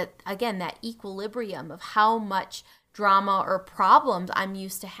there's that, again, that equilibrium of how much drama or problems I'm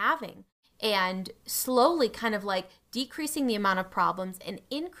used to having. And slowly kind of like decreasing the amount of problems and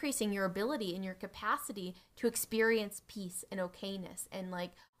increasing your ability and your capacity to experience peace and okayness and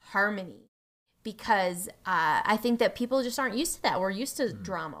like harmony. Because I think that people just aren't used to that. We're used to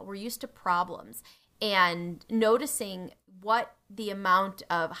drama. We're used to problems. And noticing what the amount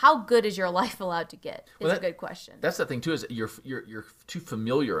of how good is your life allowed to get is a good question. That's the thing too, is you're too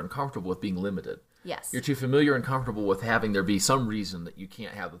familiar and comfortable with being limited. Yes. You're too familiar and comfortable with having there be some reason that you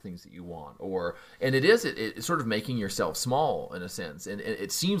can't have the things that you want. It's sort of making yourself small in a sense. And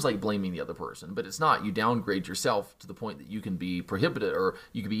it seems like blaming the other person, but it's not. You downgrade yourself to the point that you can be prohibited or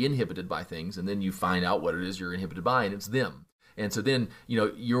you can be inhibited by things, and then you find out what it is you're inhibited by, and it's them. And so then,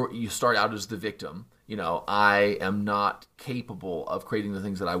 you start out as the victim. I am not capable of creating the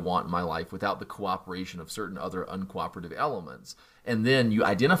things that I want in my life without the cooperation of certain other uncooperative elements. And then you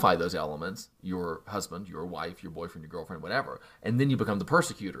identify those elements, your husband, your wife, your boyfriend, your girlfriend, whatever, and then you become the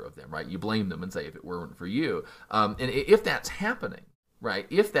persecutor of them, right? You blame them and say, if it weren't for you. And if that's happening, right,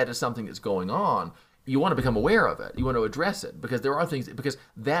 if that is something that's going on, you want to become aware of it. You want to address it because there are things, because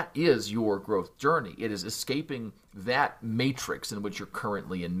that is your growth journey. It is escaping that matrix in which you're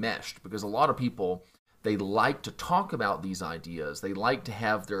currently enmeshed, because a lot of people, they like to talk about these ideas. They like to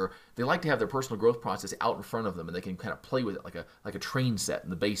have their personal growth process out in front of them, and they can kind of play with it like a train set in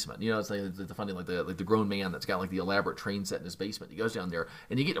the basement. It's like the funny like the grown man that's got like the elaborate train set in his basement. He goes down there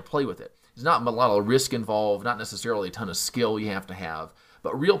and you get to play with it. There's not a lot of risk involved, not necessarily a ton of skill you have to have.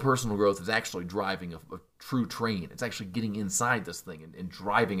 But real personal growth is actually driving a true train. It's actually getting inside this thing and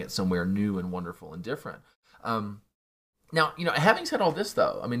driving it somewhere new and wonderful and different. Now, having said all this,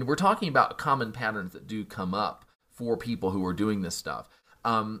 though, I mean, we're talking about common patterns that do come up for people who are doing this stuff.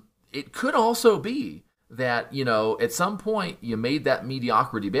 It could also be that, at some point you made that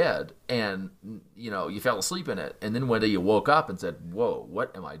mediocrity bed and, you fell asleep in it. And then one day you woke up and said, whoa,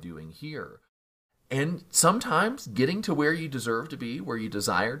 what am I doing here? And sometimes getting to where you deserve to be, where you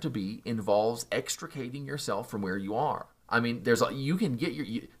desire to be, involves extricating yourself from where you are. I mean, you can get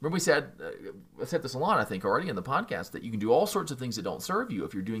remember I said this a lot, I think, already in the podcast, that you can do all sorts of things that don't serve you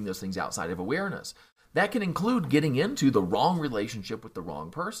if you're doing those things outside of awareness. That can include getting into the wrong relationship with the wrong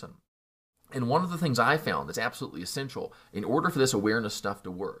person. And one of the things I found that's absolutely essential in order for this awareness stuff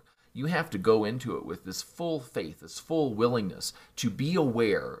to work, you have to go into it with this full faith, this full willingness to be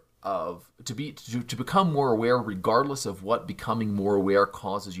aware of, to become more aware regardless of what becoming more aware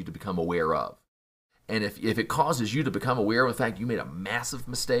causes you to become aware of. And if it causes you to become aware of the fact you made a massive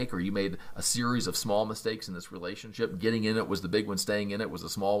mistake, or you made a series of small mistakes in this relationship, getting in it was the big one, staying in it was a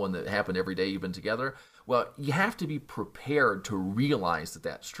small one that happened every day you've been together, well, you have to be prepared to realize that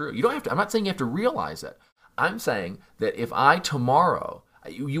that's true. You don't have to, I'm not saying you have to realize it. I'm saying that if tomorrow,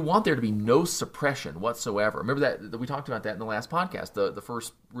 you want there to be no suppression whatsoever. Remember that we talked about that in the last podcast, the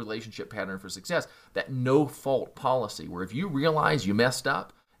first relationship pattern for success, that no fault policy, where if you realize you messed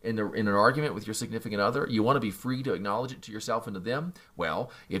up, in an argument with your significant other, you want to be free to acknowledge it to yourself and to them.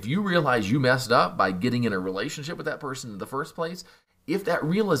 Well, if you realize you messed up by getting in a relationship with that person in the first place, if that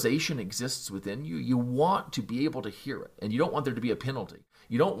realization exists within you, you want to be able to hear it, and you don't want there to be a penalty.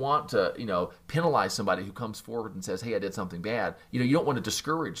 You don't want to, penalize somebody who comes forward and says, hey, I did something bad. You don't want to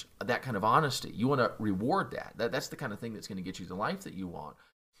discourage that kind of honesty. You want to reward that. That's the kind of thing that's going to get you the life that you want.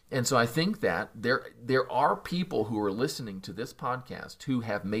 And so I think that there are people who are listening to this podcast who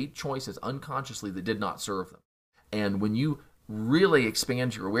have made choices unconsciously that did not serve them. And when you really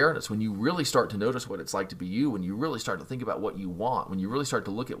expand your awareness, when you really start to notice what it's like to be you, when you really start to think about what you want, when you really start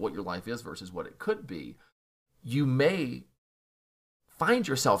to look at what your life is versus what it could be, you may find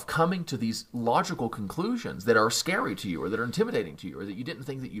yourself coming to these logical conclusions that are scary to you, or that are intimidating to you, or that you didn't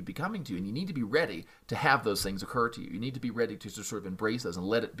think that you'd be coming to. And you need to be ready to have those things occur to you. You need to be ready to sort of embrace those and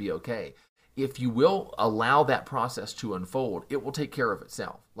let it be okay. If you will allow that process to unfold, it will take care of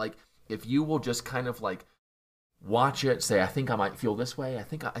itself. Like, if you will just kind of like watch it, say, I think I might feel this way. I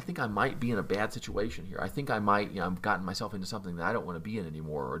think I might be in a bad situation here. I think I might, I've gotten myself into something that I don't want to be in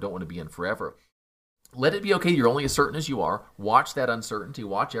anymore, or don't want to be in forever. Let it be okay. You're only as certain as you are. Watch that uncertainty.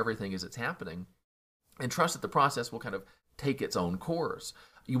 Watch everything as it's happening. And trust that the process will kind of take its own course.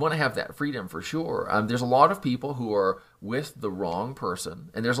 You want to have that freedom for sure. There's a lot of people who are with the wrong person.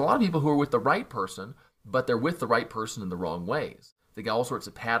 And there's a lot of people who are with the right person, but they're with the right person in the wrong ways. They got all sorts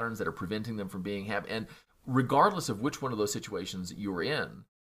of patterns that are preventing them from being happy. And regardless of which one of those situations you are in,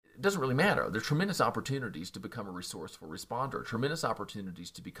 it doesn't really matter. There are tremendous opportunities to become a resourceful responder, tremendous opportunities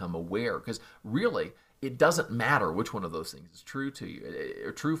to become aware, because really, it doesn't matter which one of those things is true to you,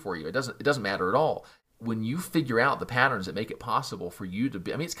 or true for you. It doesn't matter at all. When you figure out the patterns that make it possible for you to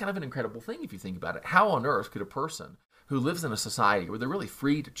be, it's kind of an incredible thing if you think about it. How on earth could a person who lives in a society where they're really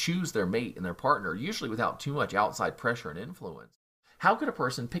free to choose their mate and their partner, usually without too much outside pressure and influence, how could a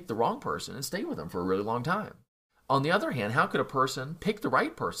person pick the wrong person and stay with them for a really long time? On the other hand, how could a person pick the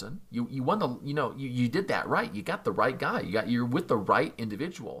right person? You won the, you did that right. You got the right guy. You're with the right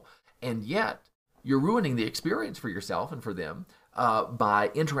individual, and yet you're ruining the experience for yourself and for them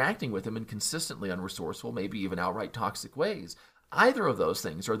by interacting with them in consistently unresourceful, maybe even outright toxic ways. Either of those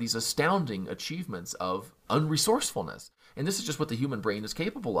things are these astounding achievements of unresourcefulness. And this is just what the human brain is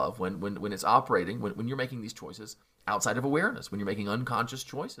capable of when it's operating, when you're making these choices outside of awareness, when you're making unconscious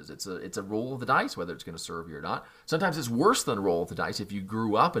choices. It's a roll of the dice whether it's going to serve you or not. Sometimes it's worse than a roll of the dice if you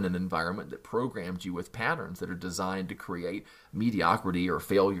grew up in an environment that programmed you with patterns that are designed to create mediocrity or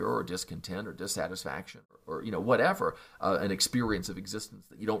failure or discontent or dissatisfaction or whatever, an experience of existence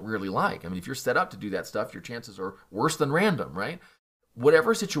that you don't really like. If you're set up to do that stuff, your chances are worse than random, right?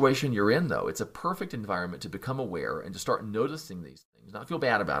 Whatever situation you're in, though, it's a perfect environment to become aware and to start noticing these things. Not feel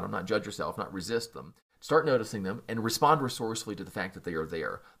bad about them, not judge yourself, not resist them. Start noticing them and respond resourcefully to the fact that they are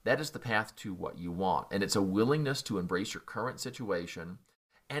there. That is the path to what you want. And it's a willingness to embrace your current situation.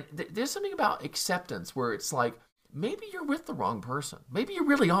 And there's something about acceptance where it's like, maybe you're with the wrong person. Maybe you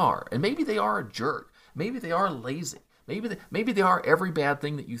really are. And maybe they are a jerk. Maybe they are lazy. Maybe they are every bad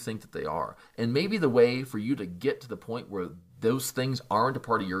thing that you think that they are. And maybe the way for you to get to the point where those things aren't a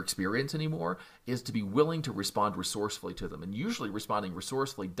part of your experience anymore is to be willing to respond resourcefully to them. And usually responding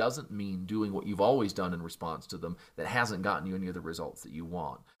resourcefully doesn't mean doing what you've always done in response to them that hasn't gotten you any of the results that you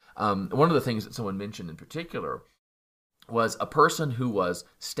want. One of the things that someone mentioned in particular was a person who was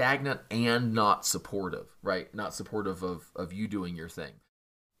stagnant and not supportive, right? Not supportive of you doing your thing.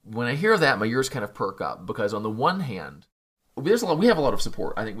 When I hear that, my ears kind of perk up, because on the one hand, we have a lot of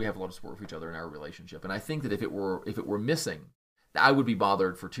support. I think we have a lot of support for each other in our relationship. And I think that if it were missing, I would be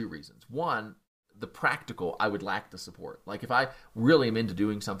bothered for two reasons. One, the practical, I would lack the support. Like if I really am into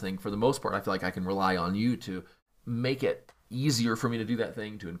doing something, for the most part, I feel like I can rely on you to make it easier for me to do that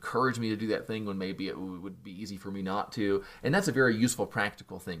thing, to encourage me to do that thing when maybe it would be easy for me not to. And that's a very useful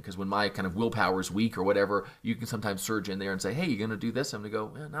practical thing, because when my kind of willpower is weak or whatever, you can sometimes surge in there and say, hey, you're going to do this? I'm going to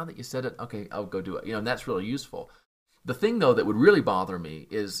go, well, now that you said it, okay, I'll go do it. And that's really useful. The thing, though, that would really bother me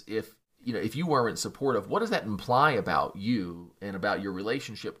is if you weren't supportive, what does that imply about you and about your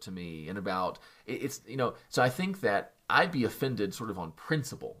relationship to me and about so I think that I'd be offended sort of on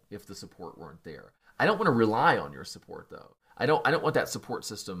principle if the support weren't there. I don't want to rely on your support, though. I don't want that support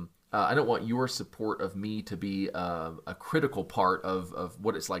system. I don't want your support of me to be a critical part of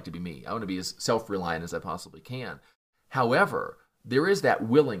what it's like to be me. I want to be as self-reliant as I possibly can. However, there is that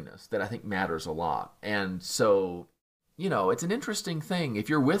willingness that I think matters a lot. And so, it's an interesting thing. If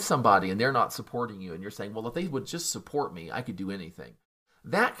you're with somebody and they're not supporting you and you're saying, well, if they would just support me, I could do anything.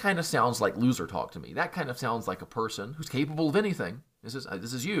 That kind of sounds like loser talk to me. That kind of sounds like a person who's capable of anything. This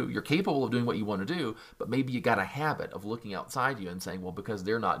is you. You're capable of doing what you want to do, but maybe you got a habit of looking outside you and saying, well, because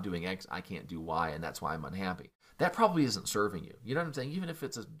they're not doing X, I can't do Y, and that's why I'm unhappy. That probably isn't serving you. You know what I'm saying? Even if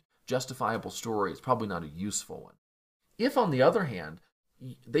it's a justifiable story, it's probably not a useful one. If, on the other hand,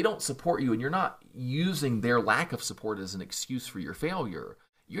 they don't support you and you're not using their lack of support as an excuse for your failure,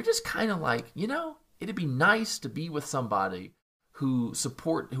 you're just kind of like, it'd be nice to be with somebody who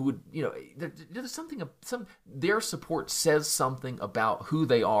would, there's something, their support says something about who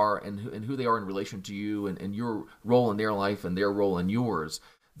they are and who they are in relation to you and your role in their life and their role in yours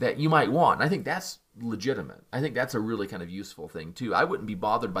that you might want. And I think that's legitimate. I think that's a really kind of useful thing too. I wouldn't be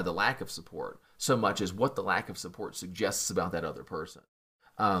bothered by the lack of support so much as what the lack of support suggests about that other person.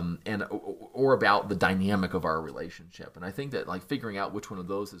 Or about the dynamic of our relationship. And I think that like figuring out which one of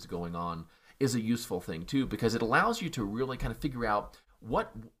those is going on is a useful thing too, because it allows you to really kind of figure out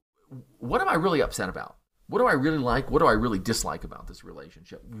what am I really upset about? What do I really like? What do I really dislike about this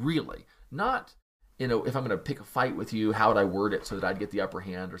relationship? Really, not if I'm going to pick a fight with you, how would I word it so that I'd get the upper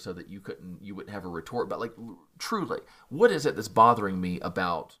hand or so that you wouldn't have a retort? But like truly, what is it that's bothering me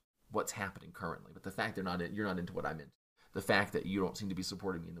about what's happening currently? But the fact you're not into what I'm into. The fact that you don't seem to be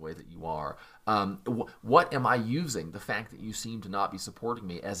supporting me in the way that you are. What am I using the fact that you seem to not be supporting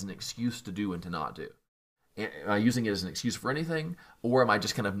me as an excuse to do and to not do? Am I using it as an excuse for anything? Or am I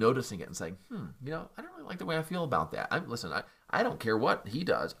just kind of noticing it and saying, I don't really like the way I feel about that. I don't care what he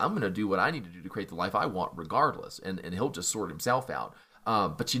does. I'm going to do what I need to do to create the life I want regardless. And he'll just sort himself out.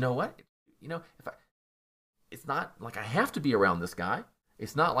 But you know what? It's not like I have to be around this guy.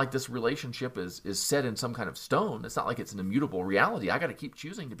 It's not like this relationship is set in some kind of stone. It's not like it's an immutable reality. I got to keep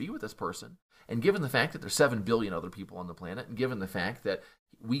choosing to be with this person. And given the fact that there's 7 billion other people on the planet, and given the fact that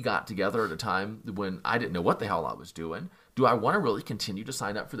we got together at a time when I didn't know what the hell I was doing, do I want to really continue to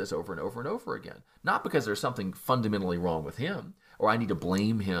sign up for this over and over and over again? Not because there's something fundamentally wrong with him, or I need to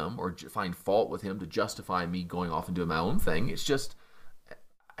blame him or find fault with him to justify me going off and doing my own thing. It's just,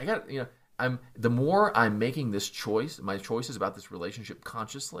 the more I'm making this choice, my choices about this relationship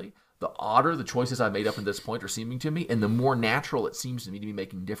consciously, the odder the choices I made up to this point are seeming to me, and the more natural it seems to me to be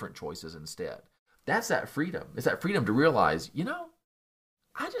making different choices instead. That's that freedom. It's that freedom to realize,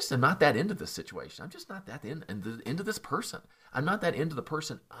 I just am not that into this situation. I'm just not that into this person. I'm not that into the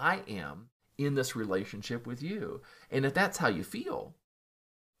person I am in this relationship with you. And if that's how you feel,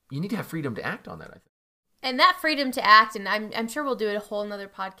 you need to have freedom to act on that, I think. And that freedom to act, and I'm sure we'll do a whole nother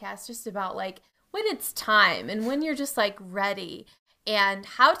podcast just about like when it's time and when you're just like ready and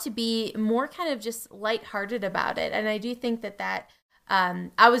how to be more kind of just lighthearted about it. And I do think that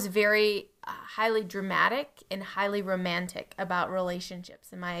I was very highly dramatic and highly romantic about relationships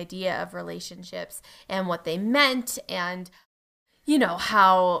and my idea of relationships and what they meant and,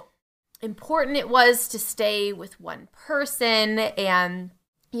 how important it was to stay with one person and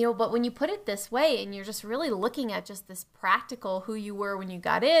but when you put it this way and you're just really looking at just this practical who you were when you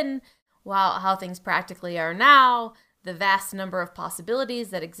got in, how things practically are now, the vast number of possibilities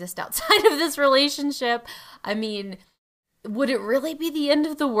that exist outside of this relationship, I mean, would it really be the end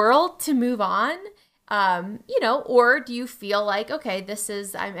of the world to move on? Or do you feel like, okay,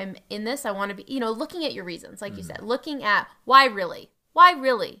 I'm in this, I want to be, looking at your reasons, like you said, looking at why really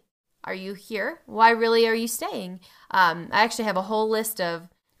are you here? Why really are you staying? I actually have a whole list of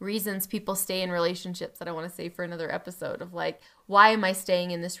reasons people stay in relationships that I want to say for another episode of like, why am I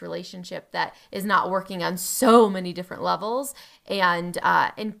staying in this relationship that is not working on so many different levels and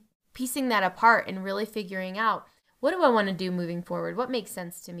piecing that apart and really figuring out what do I want to do moving forward? What makes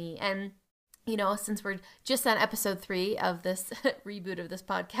sense to me? And since we're just on episode 3 of this reboot of this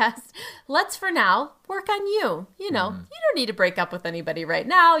podcast, let's for now work on you. You don't need to break up with anybody right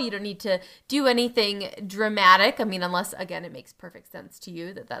now. You don't need to do anything dramatic. I mean, unless, again, it makes perfect sense to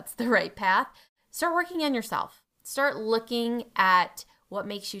you that that's the right path. Start working on yourself. Start looking at what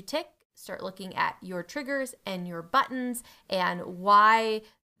makes you tick. Start looking at your triggers and your buttons and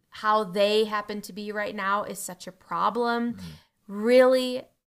how they happen to be right now is such a problem. Really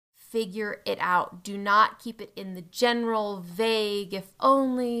figure it out. Do not keep it in the general, vague,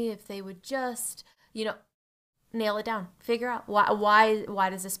 if they would just, nail it down. Figure out why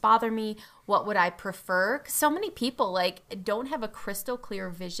does this bother me? What would I prefer? 'Cause so many people don't have a crystal clear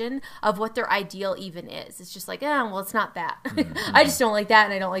vision of what their ideal even is. It's just well, it's not that. I just don't like that,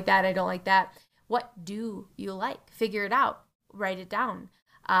 and I don't like that, and I don't like that. What do you like? Figure it out. Write it down.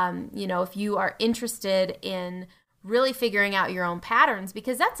 If you are interested in really figuring out your own patterns,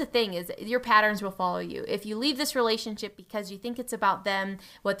 because that's the thing, is your patterns will follow you. If you leave this relationship because you think it's about them,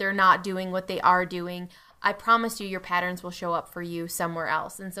 what they're not doing, what they are doing, I promise you your patterns will show up for you somewhere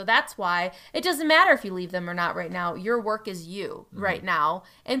else. And so that's why it doesn't matter if you leave them or not right now. Your work is you right now,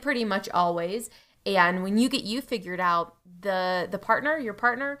 and pretty much always. And when you get you figured out, your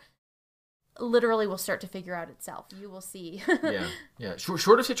partner literally will start to figure out itself. You will see. Yeah.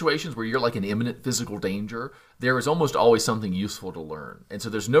 Short of situations where you're like in imminent physical danger, there is almost always something useful to learn. And so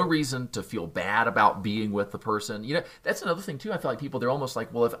there's no reason to feel bad about being with the person. That's another thing too. I feel like people, they're almost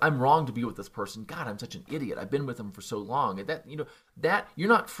like, well, if I'm wrong to be with this person, God, I'm such an idiot. I've been with them for so long. And that you're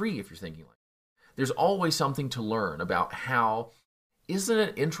not free if you're thinking like that. There's always something to learn about how, isn't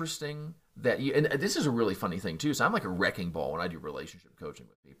it interesting that and this is a really funny thing too. So I'm like a wrecking ball when I do relationship coaching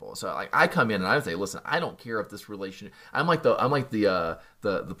with people. So I come in and I say, listen, I don't care if this relationship. I'm like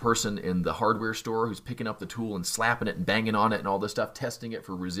the person in the hardware store who's picking up the tool and slapping it and banging on it and all this stuff, testing it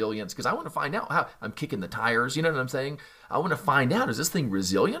for resilience, because I want to find out how I'm kicking the tires. You know what I'm saying? I want to find out, is this thing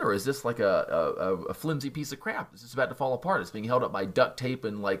resilient, or is this like a flimsy piece of crap? Is this about to fall apart? It's being held up by duct tape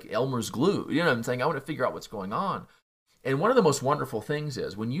and like Elmer's glue. You know what I'm saying? I want to figure out what's going on. And one of the most wonderful things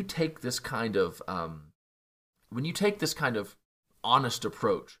is when you take this kind of honest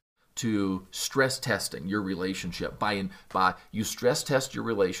approach to stress testing your relationship, by you stress test your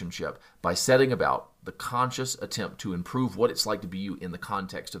relationship by setting about the conscious attempt to improve what it's like to be you in the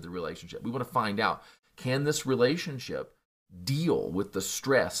context of the relationship. We want to find out, can this relationship deal with the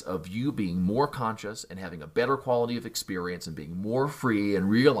stress of you being more conscious and having a better quality of experience and being more free and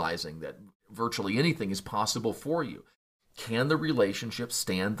realizing that virtually anything is possible for you? Can the relationship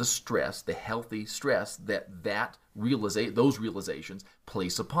stand the stress, the healthy stress those realizations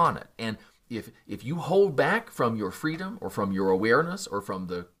place upon it? And if you hold back from your freedom or from your awareness or from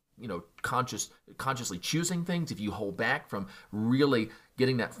the consciously choosing things, if you hold back from really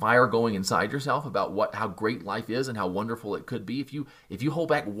getting that fire going inside yourself about how great life is and how wonderful it could be, if you hold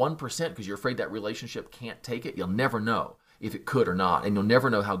back 1% because you're afraid that relationship can't take it, you'll never know if it could or not, and you'll never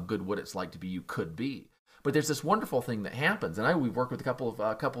know how good what it's like to be you could be. But there's this wonderful thing that happens, and we've worked with a couple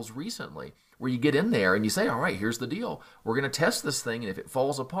of couples recently where you get in there and you say, all right, here's the deal. We're going to test this thing, and if it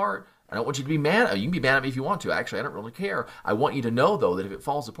falls apart, I don't want you to be mad. You can be mad at me if you want to. Actually, I don't really care. I want you to know, though, that if it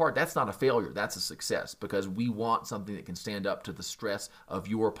falls apart, that's not a failure. That's a success, because we want something that can stand up to the stress of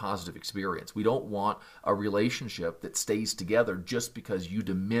your positive experience. We don't want a relationship that stays together just because you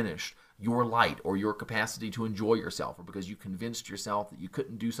diminished your light or your capacity to enjoy yourself, or because you convinced yourself that you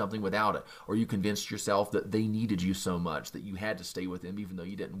couldn't do something without it, or you convinced yourself that they needed you so much that you had to stay with them even though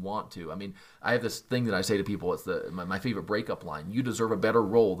you didn't want to. I mean, I have this thing that I say to people, it's my favorite breakup line: you deserve a better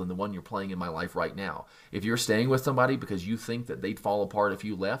role than the one you're playing in my life right now. If you're staying with somebody because you think that they'd fall apart if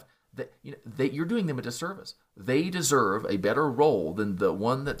you left, you're doing them a disservice. They deserve a better role than the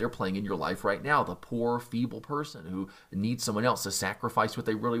one that they're playing in your life right now, the poor, feeble person who needs someone else to sacrifice what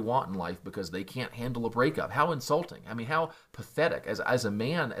they really want in life because they can't handle a breakup. How insulting. I mean, how pathetic. As a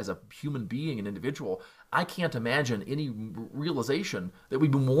man, as a human being, an individual, I can't imagine any realization that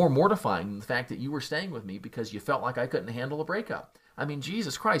would be more mortifying than the fact that you were staying with me because you felt like I couldn't handle a breakup. I mean,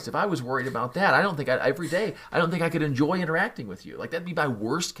 Jesus Christ, if I was worried about that, I don't think I could enjoy interacting with you. Like, that'd be my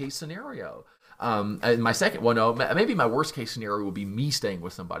worst case scenario. And my second one, maybe my worst case scenario would be me staying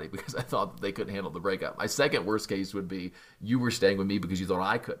with somebody because I thought that they couldn't handle the breakup. My second worst case would be you were staying with me because you thought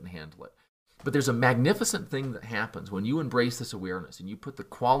I couldn't handle it. But there's a magnificent thing that happens when you embrace this awareness and you put the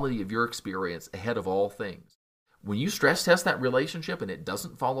quality of your experience ahead of all things. When you stress test that relationship and it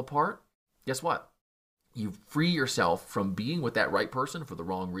doesn't fall apart, guess what? You free yourself from being with that right person for the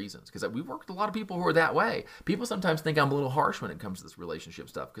wrong reasons. Because we've worked with a lot of people who are that way. People sometimes think I'm a little harsh when it comes to this relationship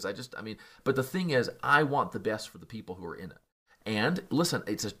stuff. But the thing is, I want the best for the people who are in it. And listen,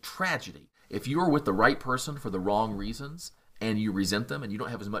 it's a tragedy If you are with the right person for the wrong reasons, and you resent them and you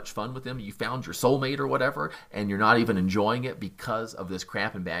don't have as much fun with them, you found your soulmate or whatever, and you're not even enjoying it because of this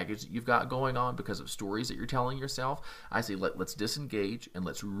crap and baggage that you've got going on, because of stories that you're telling yourself, I say let's disengage and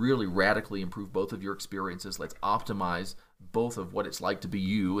let's really radically improve both of your experiences. Let's optimize both of what it's like to be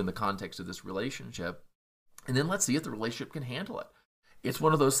you in the context of this relationship. And then let's see if the relationship can handle it. It's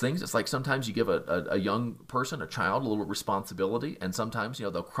one of those things. It's like sometimes you give a young person, a child, a little responsibility, and sometimes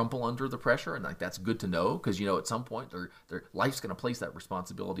they'll crumple under the pressure, and like that's good to know, because at some point their life's going to place that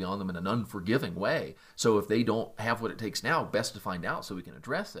responsibility on them in an unforgiving way. So if they don't have what it takes now, best to find out so we can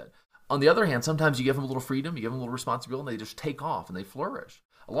address it. On the other hand, sometimes you give them a little freedom, you give them a little responsibility, and they just take off and they flourish.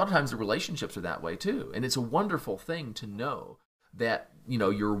 A lot of times the relationships are that way too, and it's a wonderful thing to know that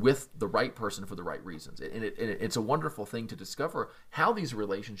you're with the right person for the right reasons. And it's a wonderful thing to discover how these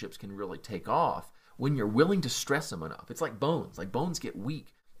relationships can really take off when you're willing to stress them enough. It's like bones. Like bones get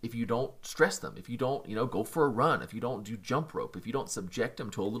weak if you don't stress them, if you don't go for a run, if you don't do jump rope, if you don't subject them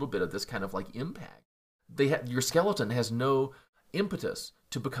to a little bit of this kind of like impact. Your skeleton has no impetus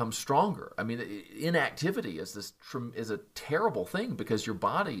to become stronger. I mean, inactivity is a terrible thing, because your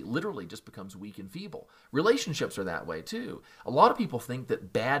body literally just becomes weak and feeble. Relationships are that way too. A lot of people think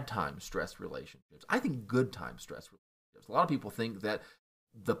that bad times stress relationships. I think good times stress relationships. A lot of people think that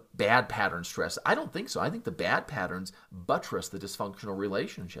the bad patterns stress. I don't think so. I think the bad patterns buttress the dysfunctional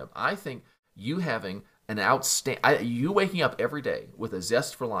relationship. I think you having you waking up every day with a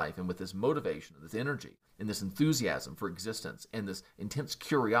zest for life and with this motivation, this energy, and this enthusiasm for existence, and this intense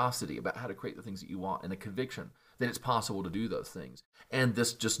curiosity about how to create the things that you want, and a conviction that it's possible to do those things, and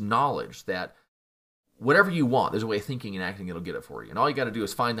this just knowledge that whatever you want, there's a way of thinking and acting that'll get it for you. And all you got to do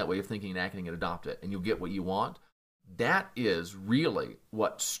is find that way of thinking and acting and adopt it, and you'll get what you want. That is really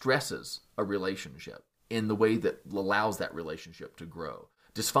what stresses a relationship in the way that allows that relationship to grow.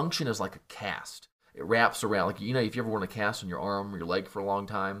 Dysfunction is like a cast. It wraps around, like, if you ever worn a cast on your arm or your leg for a long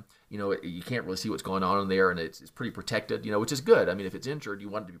time, you can't really see what's going on in there, and it's pretty protected, which is good. I mean, if it's injured, you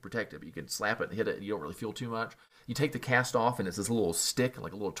want it to be protected, but you can slap it and hit it and you don't really feel too much. You take the cast off and it's this little stick,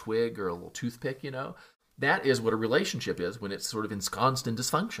 like a little twig or a little toothpick, That is what a relationship is when it's sort of ensconced in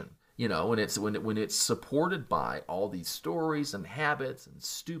dysfunction. When it's supported by all these stories and habits and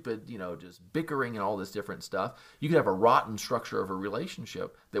stupid, just bickering and all this different stuff, you could have a rotten structure of a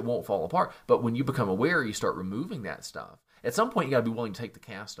relationship that won't fall apart. But when you become aware, you start removing that stuff. At some point, you got to be willing to take the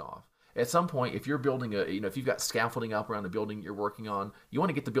cast off. At some point, if you're building if you've got scaffolding up around the building you're working on, you want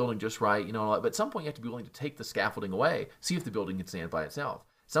to get the building just right, but at some point you have to be willing to take the scaffolding away, see if the building can stand by itself.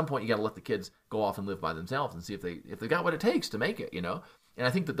 At some point, you got to let the kids go off and live by themselves and see if they got what it takes to make it, And I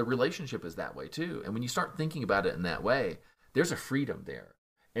think that the relationship is that way too. And when you start thinking about it in that way, there's a freedom there.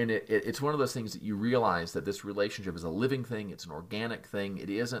 And it's one of those things that you realize that this relationship is a living thing. It's an organic thing. It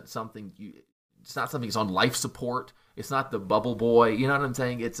isn't something it's not something that's on life support. It's not the bubble boy. You know what I'm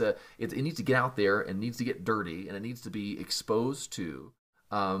saying? It needs to get out there and needs to get dirty, and it needs to be exposed to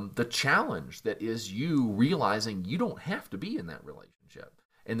the challenge that is you realizing you don't have to be in that relationship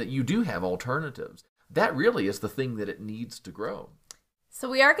and that you do have alternatives. That really is the thing that it needs to grow. So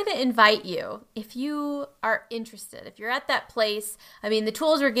we are going to invite you, if you are interested, if you're at that place. I mean, the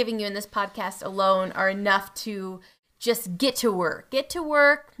tools we're giving you in this podcast alone are enough to just get to work. Get to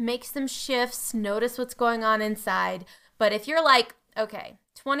work, make some shifts, notice what's going on inside. But if you're like, okay,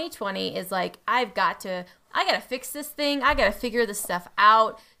 2020 is like, I got to fix this thing. I got to figure this stuff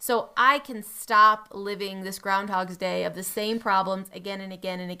out so I can stop living this Groundhog's Day of the same problems again and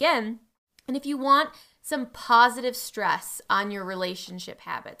again and again. And if you want some positive stress on your relationship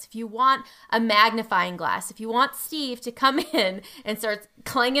habits, if you want a magnifying glass, if you want Steve to come in and start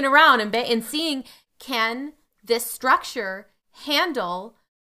clanging around and seeing, can this structure handle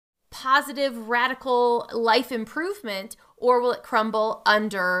positive, radical life improvement, or will it crumble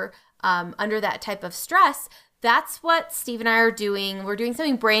under that type of stress? That's what Steve and I are doing. We're doing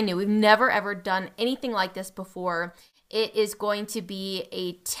something brand new. We've never, ever done anything like this before. It is going to be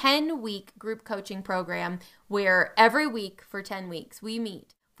a 10-week group coaching program where every week for 10 weeks we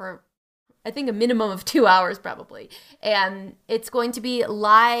meet for, I think, a minimum of 2 hours probably. And it's going to be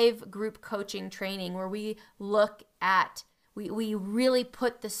live group coaching training where we look at, we really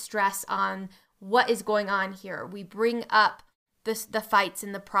put the stress on what is going on here. We bring up the fights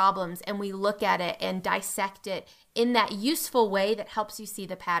and the problems, and we look at it and dissect it in that useful way that helps you see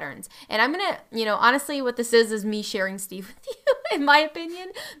the patterns. And I'm going to, honestly, what this is me sharing Steve with you, in my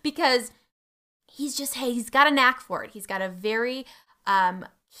opinion, because he's got a knack for it. He's got a very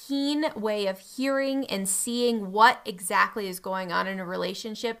keen way of hearing and seeing what exactly is going on in a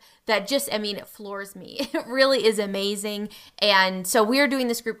relationship that just, it floors me. It really is amazing. And so we're doing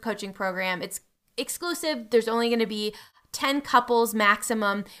this group coaching program. It's exclusive. There's only going to be 10 couples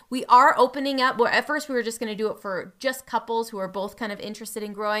maximum. We are opening up. Well, at first we were just going to do it for just couples who are both kind of interested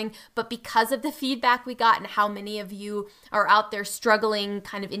in growing. But because of the feedback we got and how many of you are out there struggling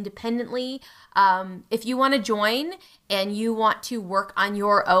kind of independently, if you want to join and you want to work on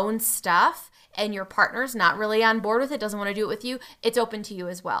your own stuff, and your partner's not really on board with it, doesn't want to do it with you, it's open to you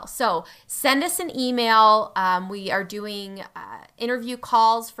as well. So send us an email. We are doing interview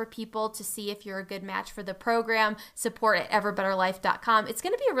calls for people to see if you're a good match for the program. support@everbetterlife.com. It's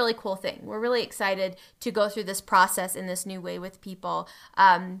going to be a really cool thing. We're really excited to go through this process in this new way with people.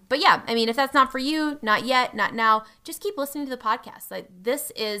 But yeah, if that's not for you, not yet, not now, just keep listening to the podcast. Like,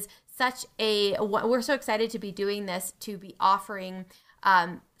 this is we're so excited to be doing this, to be offering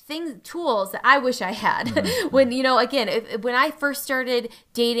tools that I wish I had. When, when I first started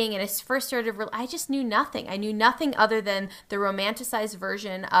dating and I just knew nothing. I knew nothing other than the romanticized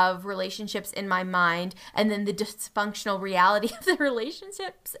version of relationships in my mind, and then the dysfunctional reality of the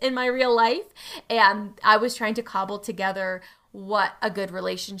relationships in my real life. And I was trying to cobble together what a good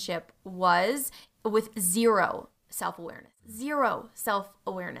relationship was with zero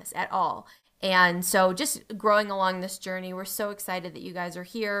self-awareness at all. And so just growing along this journey, we're so excited that you guys are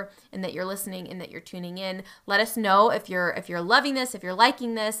here and that you're listening and that you're tuning in. Let us know if you're loving this, if you're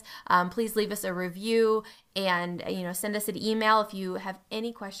liking this. Please leave us a review and send us an email if you have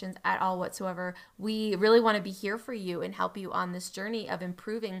any questions at all whatsoever. We really want to be here for you and help you on this journey of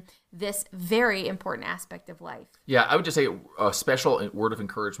improving this very important aspect of life. Yeah, I would just say a special word of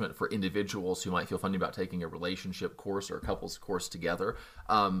encouragement for individuals who might feel funny about taking a relationship course or a couples course together.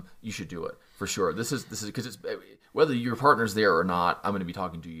 You should do it for sure. This is because it's whether your partner's there or not. I'm going to be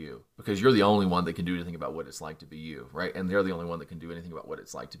talking to you because you're the only one that can do anything about what it's like to be you, right? And they're the only one that can do anything about what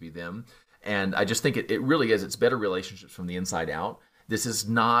it's like to be them. And I just think it really is. It's better relationships from the inside out. This is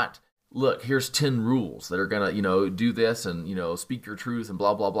not, look, here's 10 rules that are going to, do this and, speak your truth and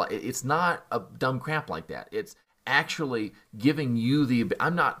blah, blah, blah. It's not a dumb crap like that. It's actually giving you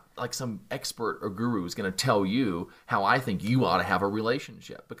I'm not like some expert or guru who's going to tell you how I think you ought to have a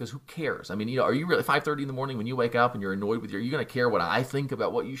relationship, because who cares? Are you really 5:30 in the morning when you wake up and you're annoyed with are you going to care what I think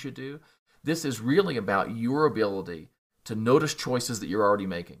about what you should do? This is really about your ability to notice choices that you're already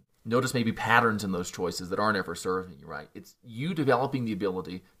making. Notice maybe patterns in those choices that aren't ever serving you, right? It's you developing the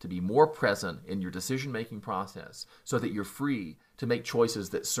ability to be more present in your decision-making process so that you're free to make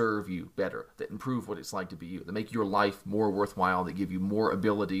choices that serve you better, that improve what it's like to be you, that make your life more worthwhile, that give you more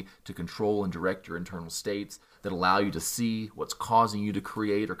ability to control and direct your internal states, that allow you to see what's causing you to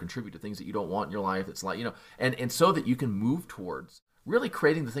create or contribute to things that you don't want in your life. It's like, and so that you can move towards really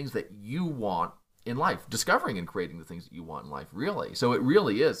creating the things that you want in life, discovering and creating the things that you want in life, really. So it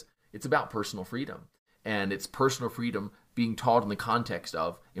really is. It's about personal freedom, and it's personal freedom being taught in the context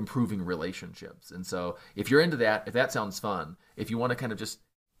of improving relationships. And so if you're into that, if that sounds fun, if you want to kind of just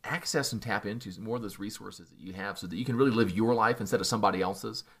access and tap into more of those resources that you have so that you can really live your life instead of somebody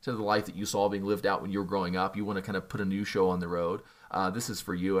else's, instead of the life that you saw being lived out when you were growing up, you want to kind of put a new show on the road, this is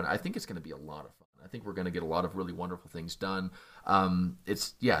for you. And I think it's going to be a lot of fun. I think we're going to get a lot of really wonderful things done.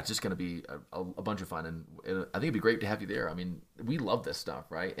 It's just going to be a bunch of fun, and I think it'd be great to have you there. We love this stuff,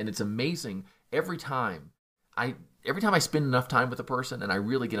 right? And it's amazing every time I spend enough time with a person and I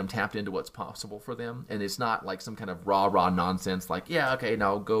really get them tapped into what's possible for them, and it's not like some kind of raw nonsense like, yeah, okay,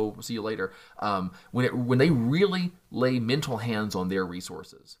 now go, see you later. When they really lay mental hands on their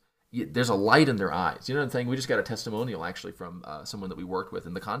resources, there's a light in their eyes. You know what I'm saying? We just got a testimonial actually from someone that we worked with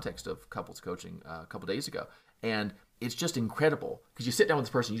in the context of couples coaching a couple days ago. And it's just incredible because you sit down with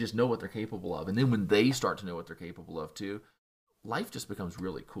this person, you just know what they're capable of. And then when they start to know what they're capable of too, life just becomes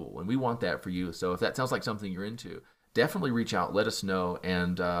really cool. And we want that for you. So if that sounds like something you're into, definitely reach out, let us know.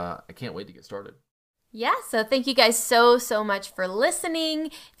 And I can't wait to get started. Yeah, so thank you guys so much for listening.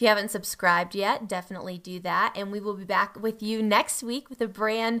 If you haven't subscribed yet, definitely do that. And we will be back with you next week with a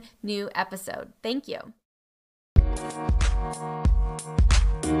brand new episode. Thank you.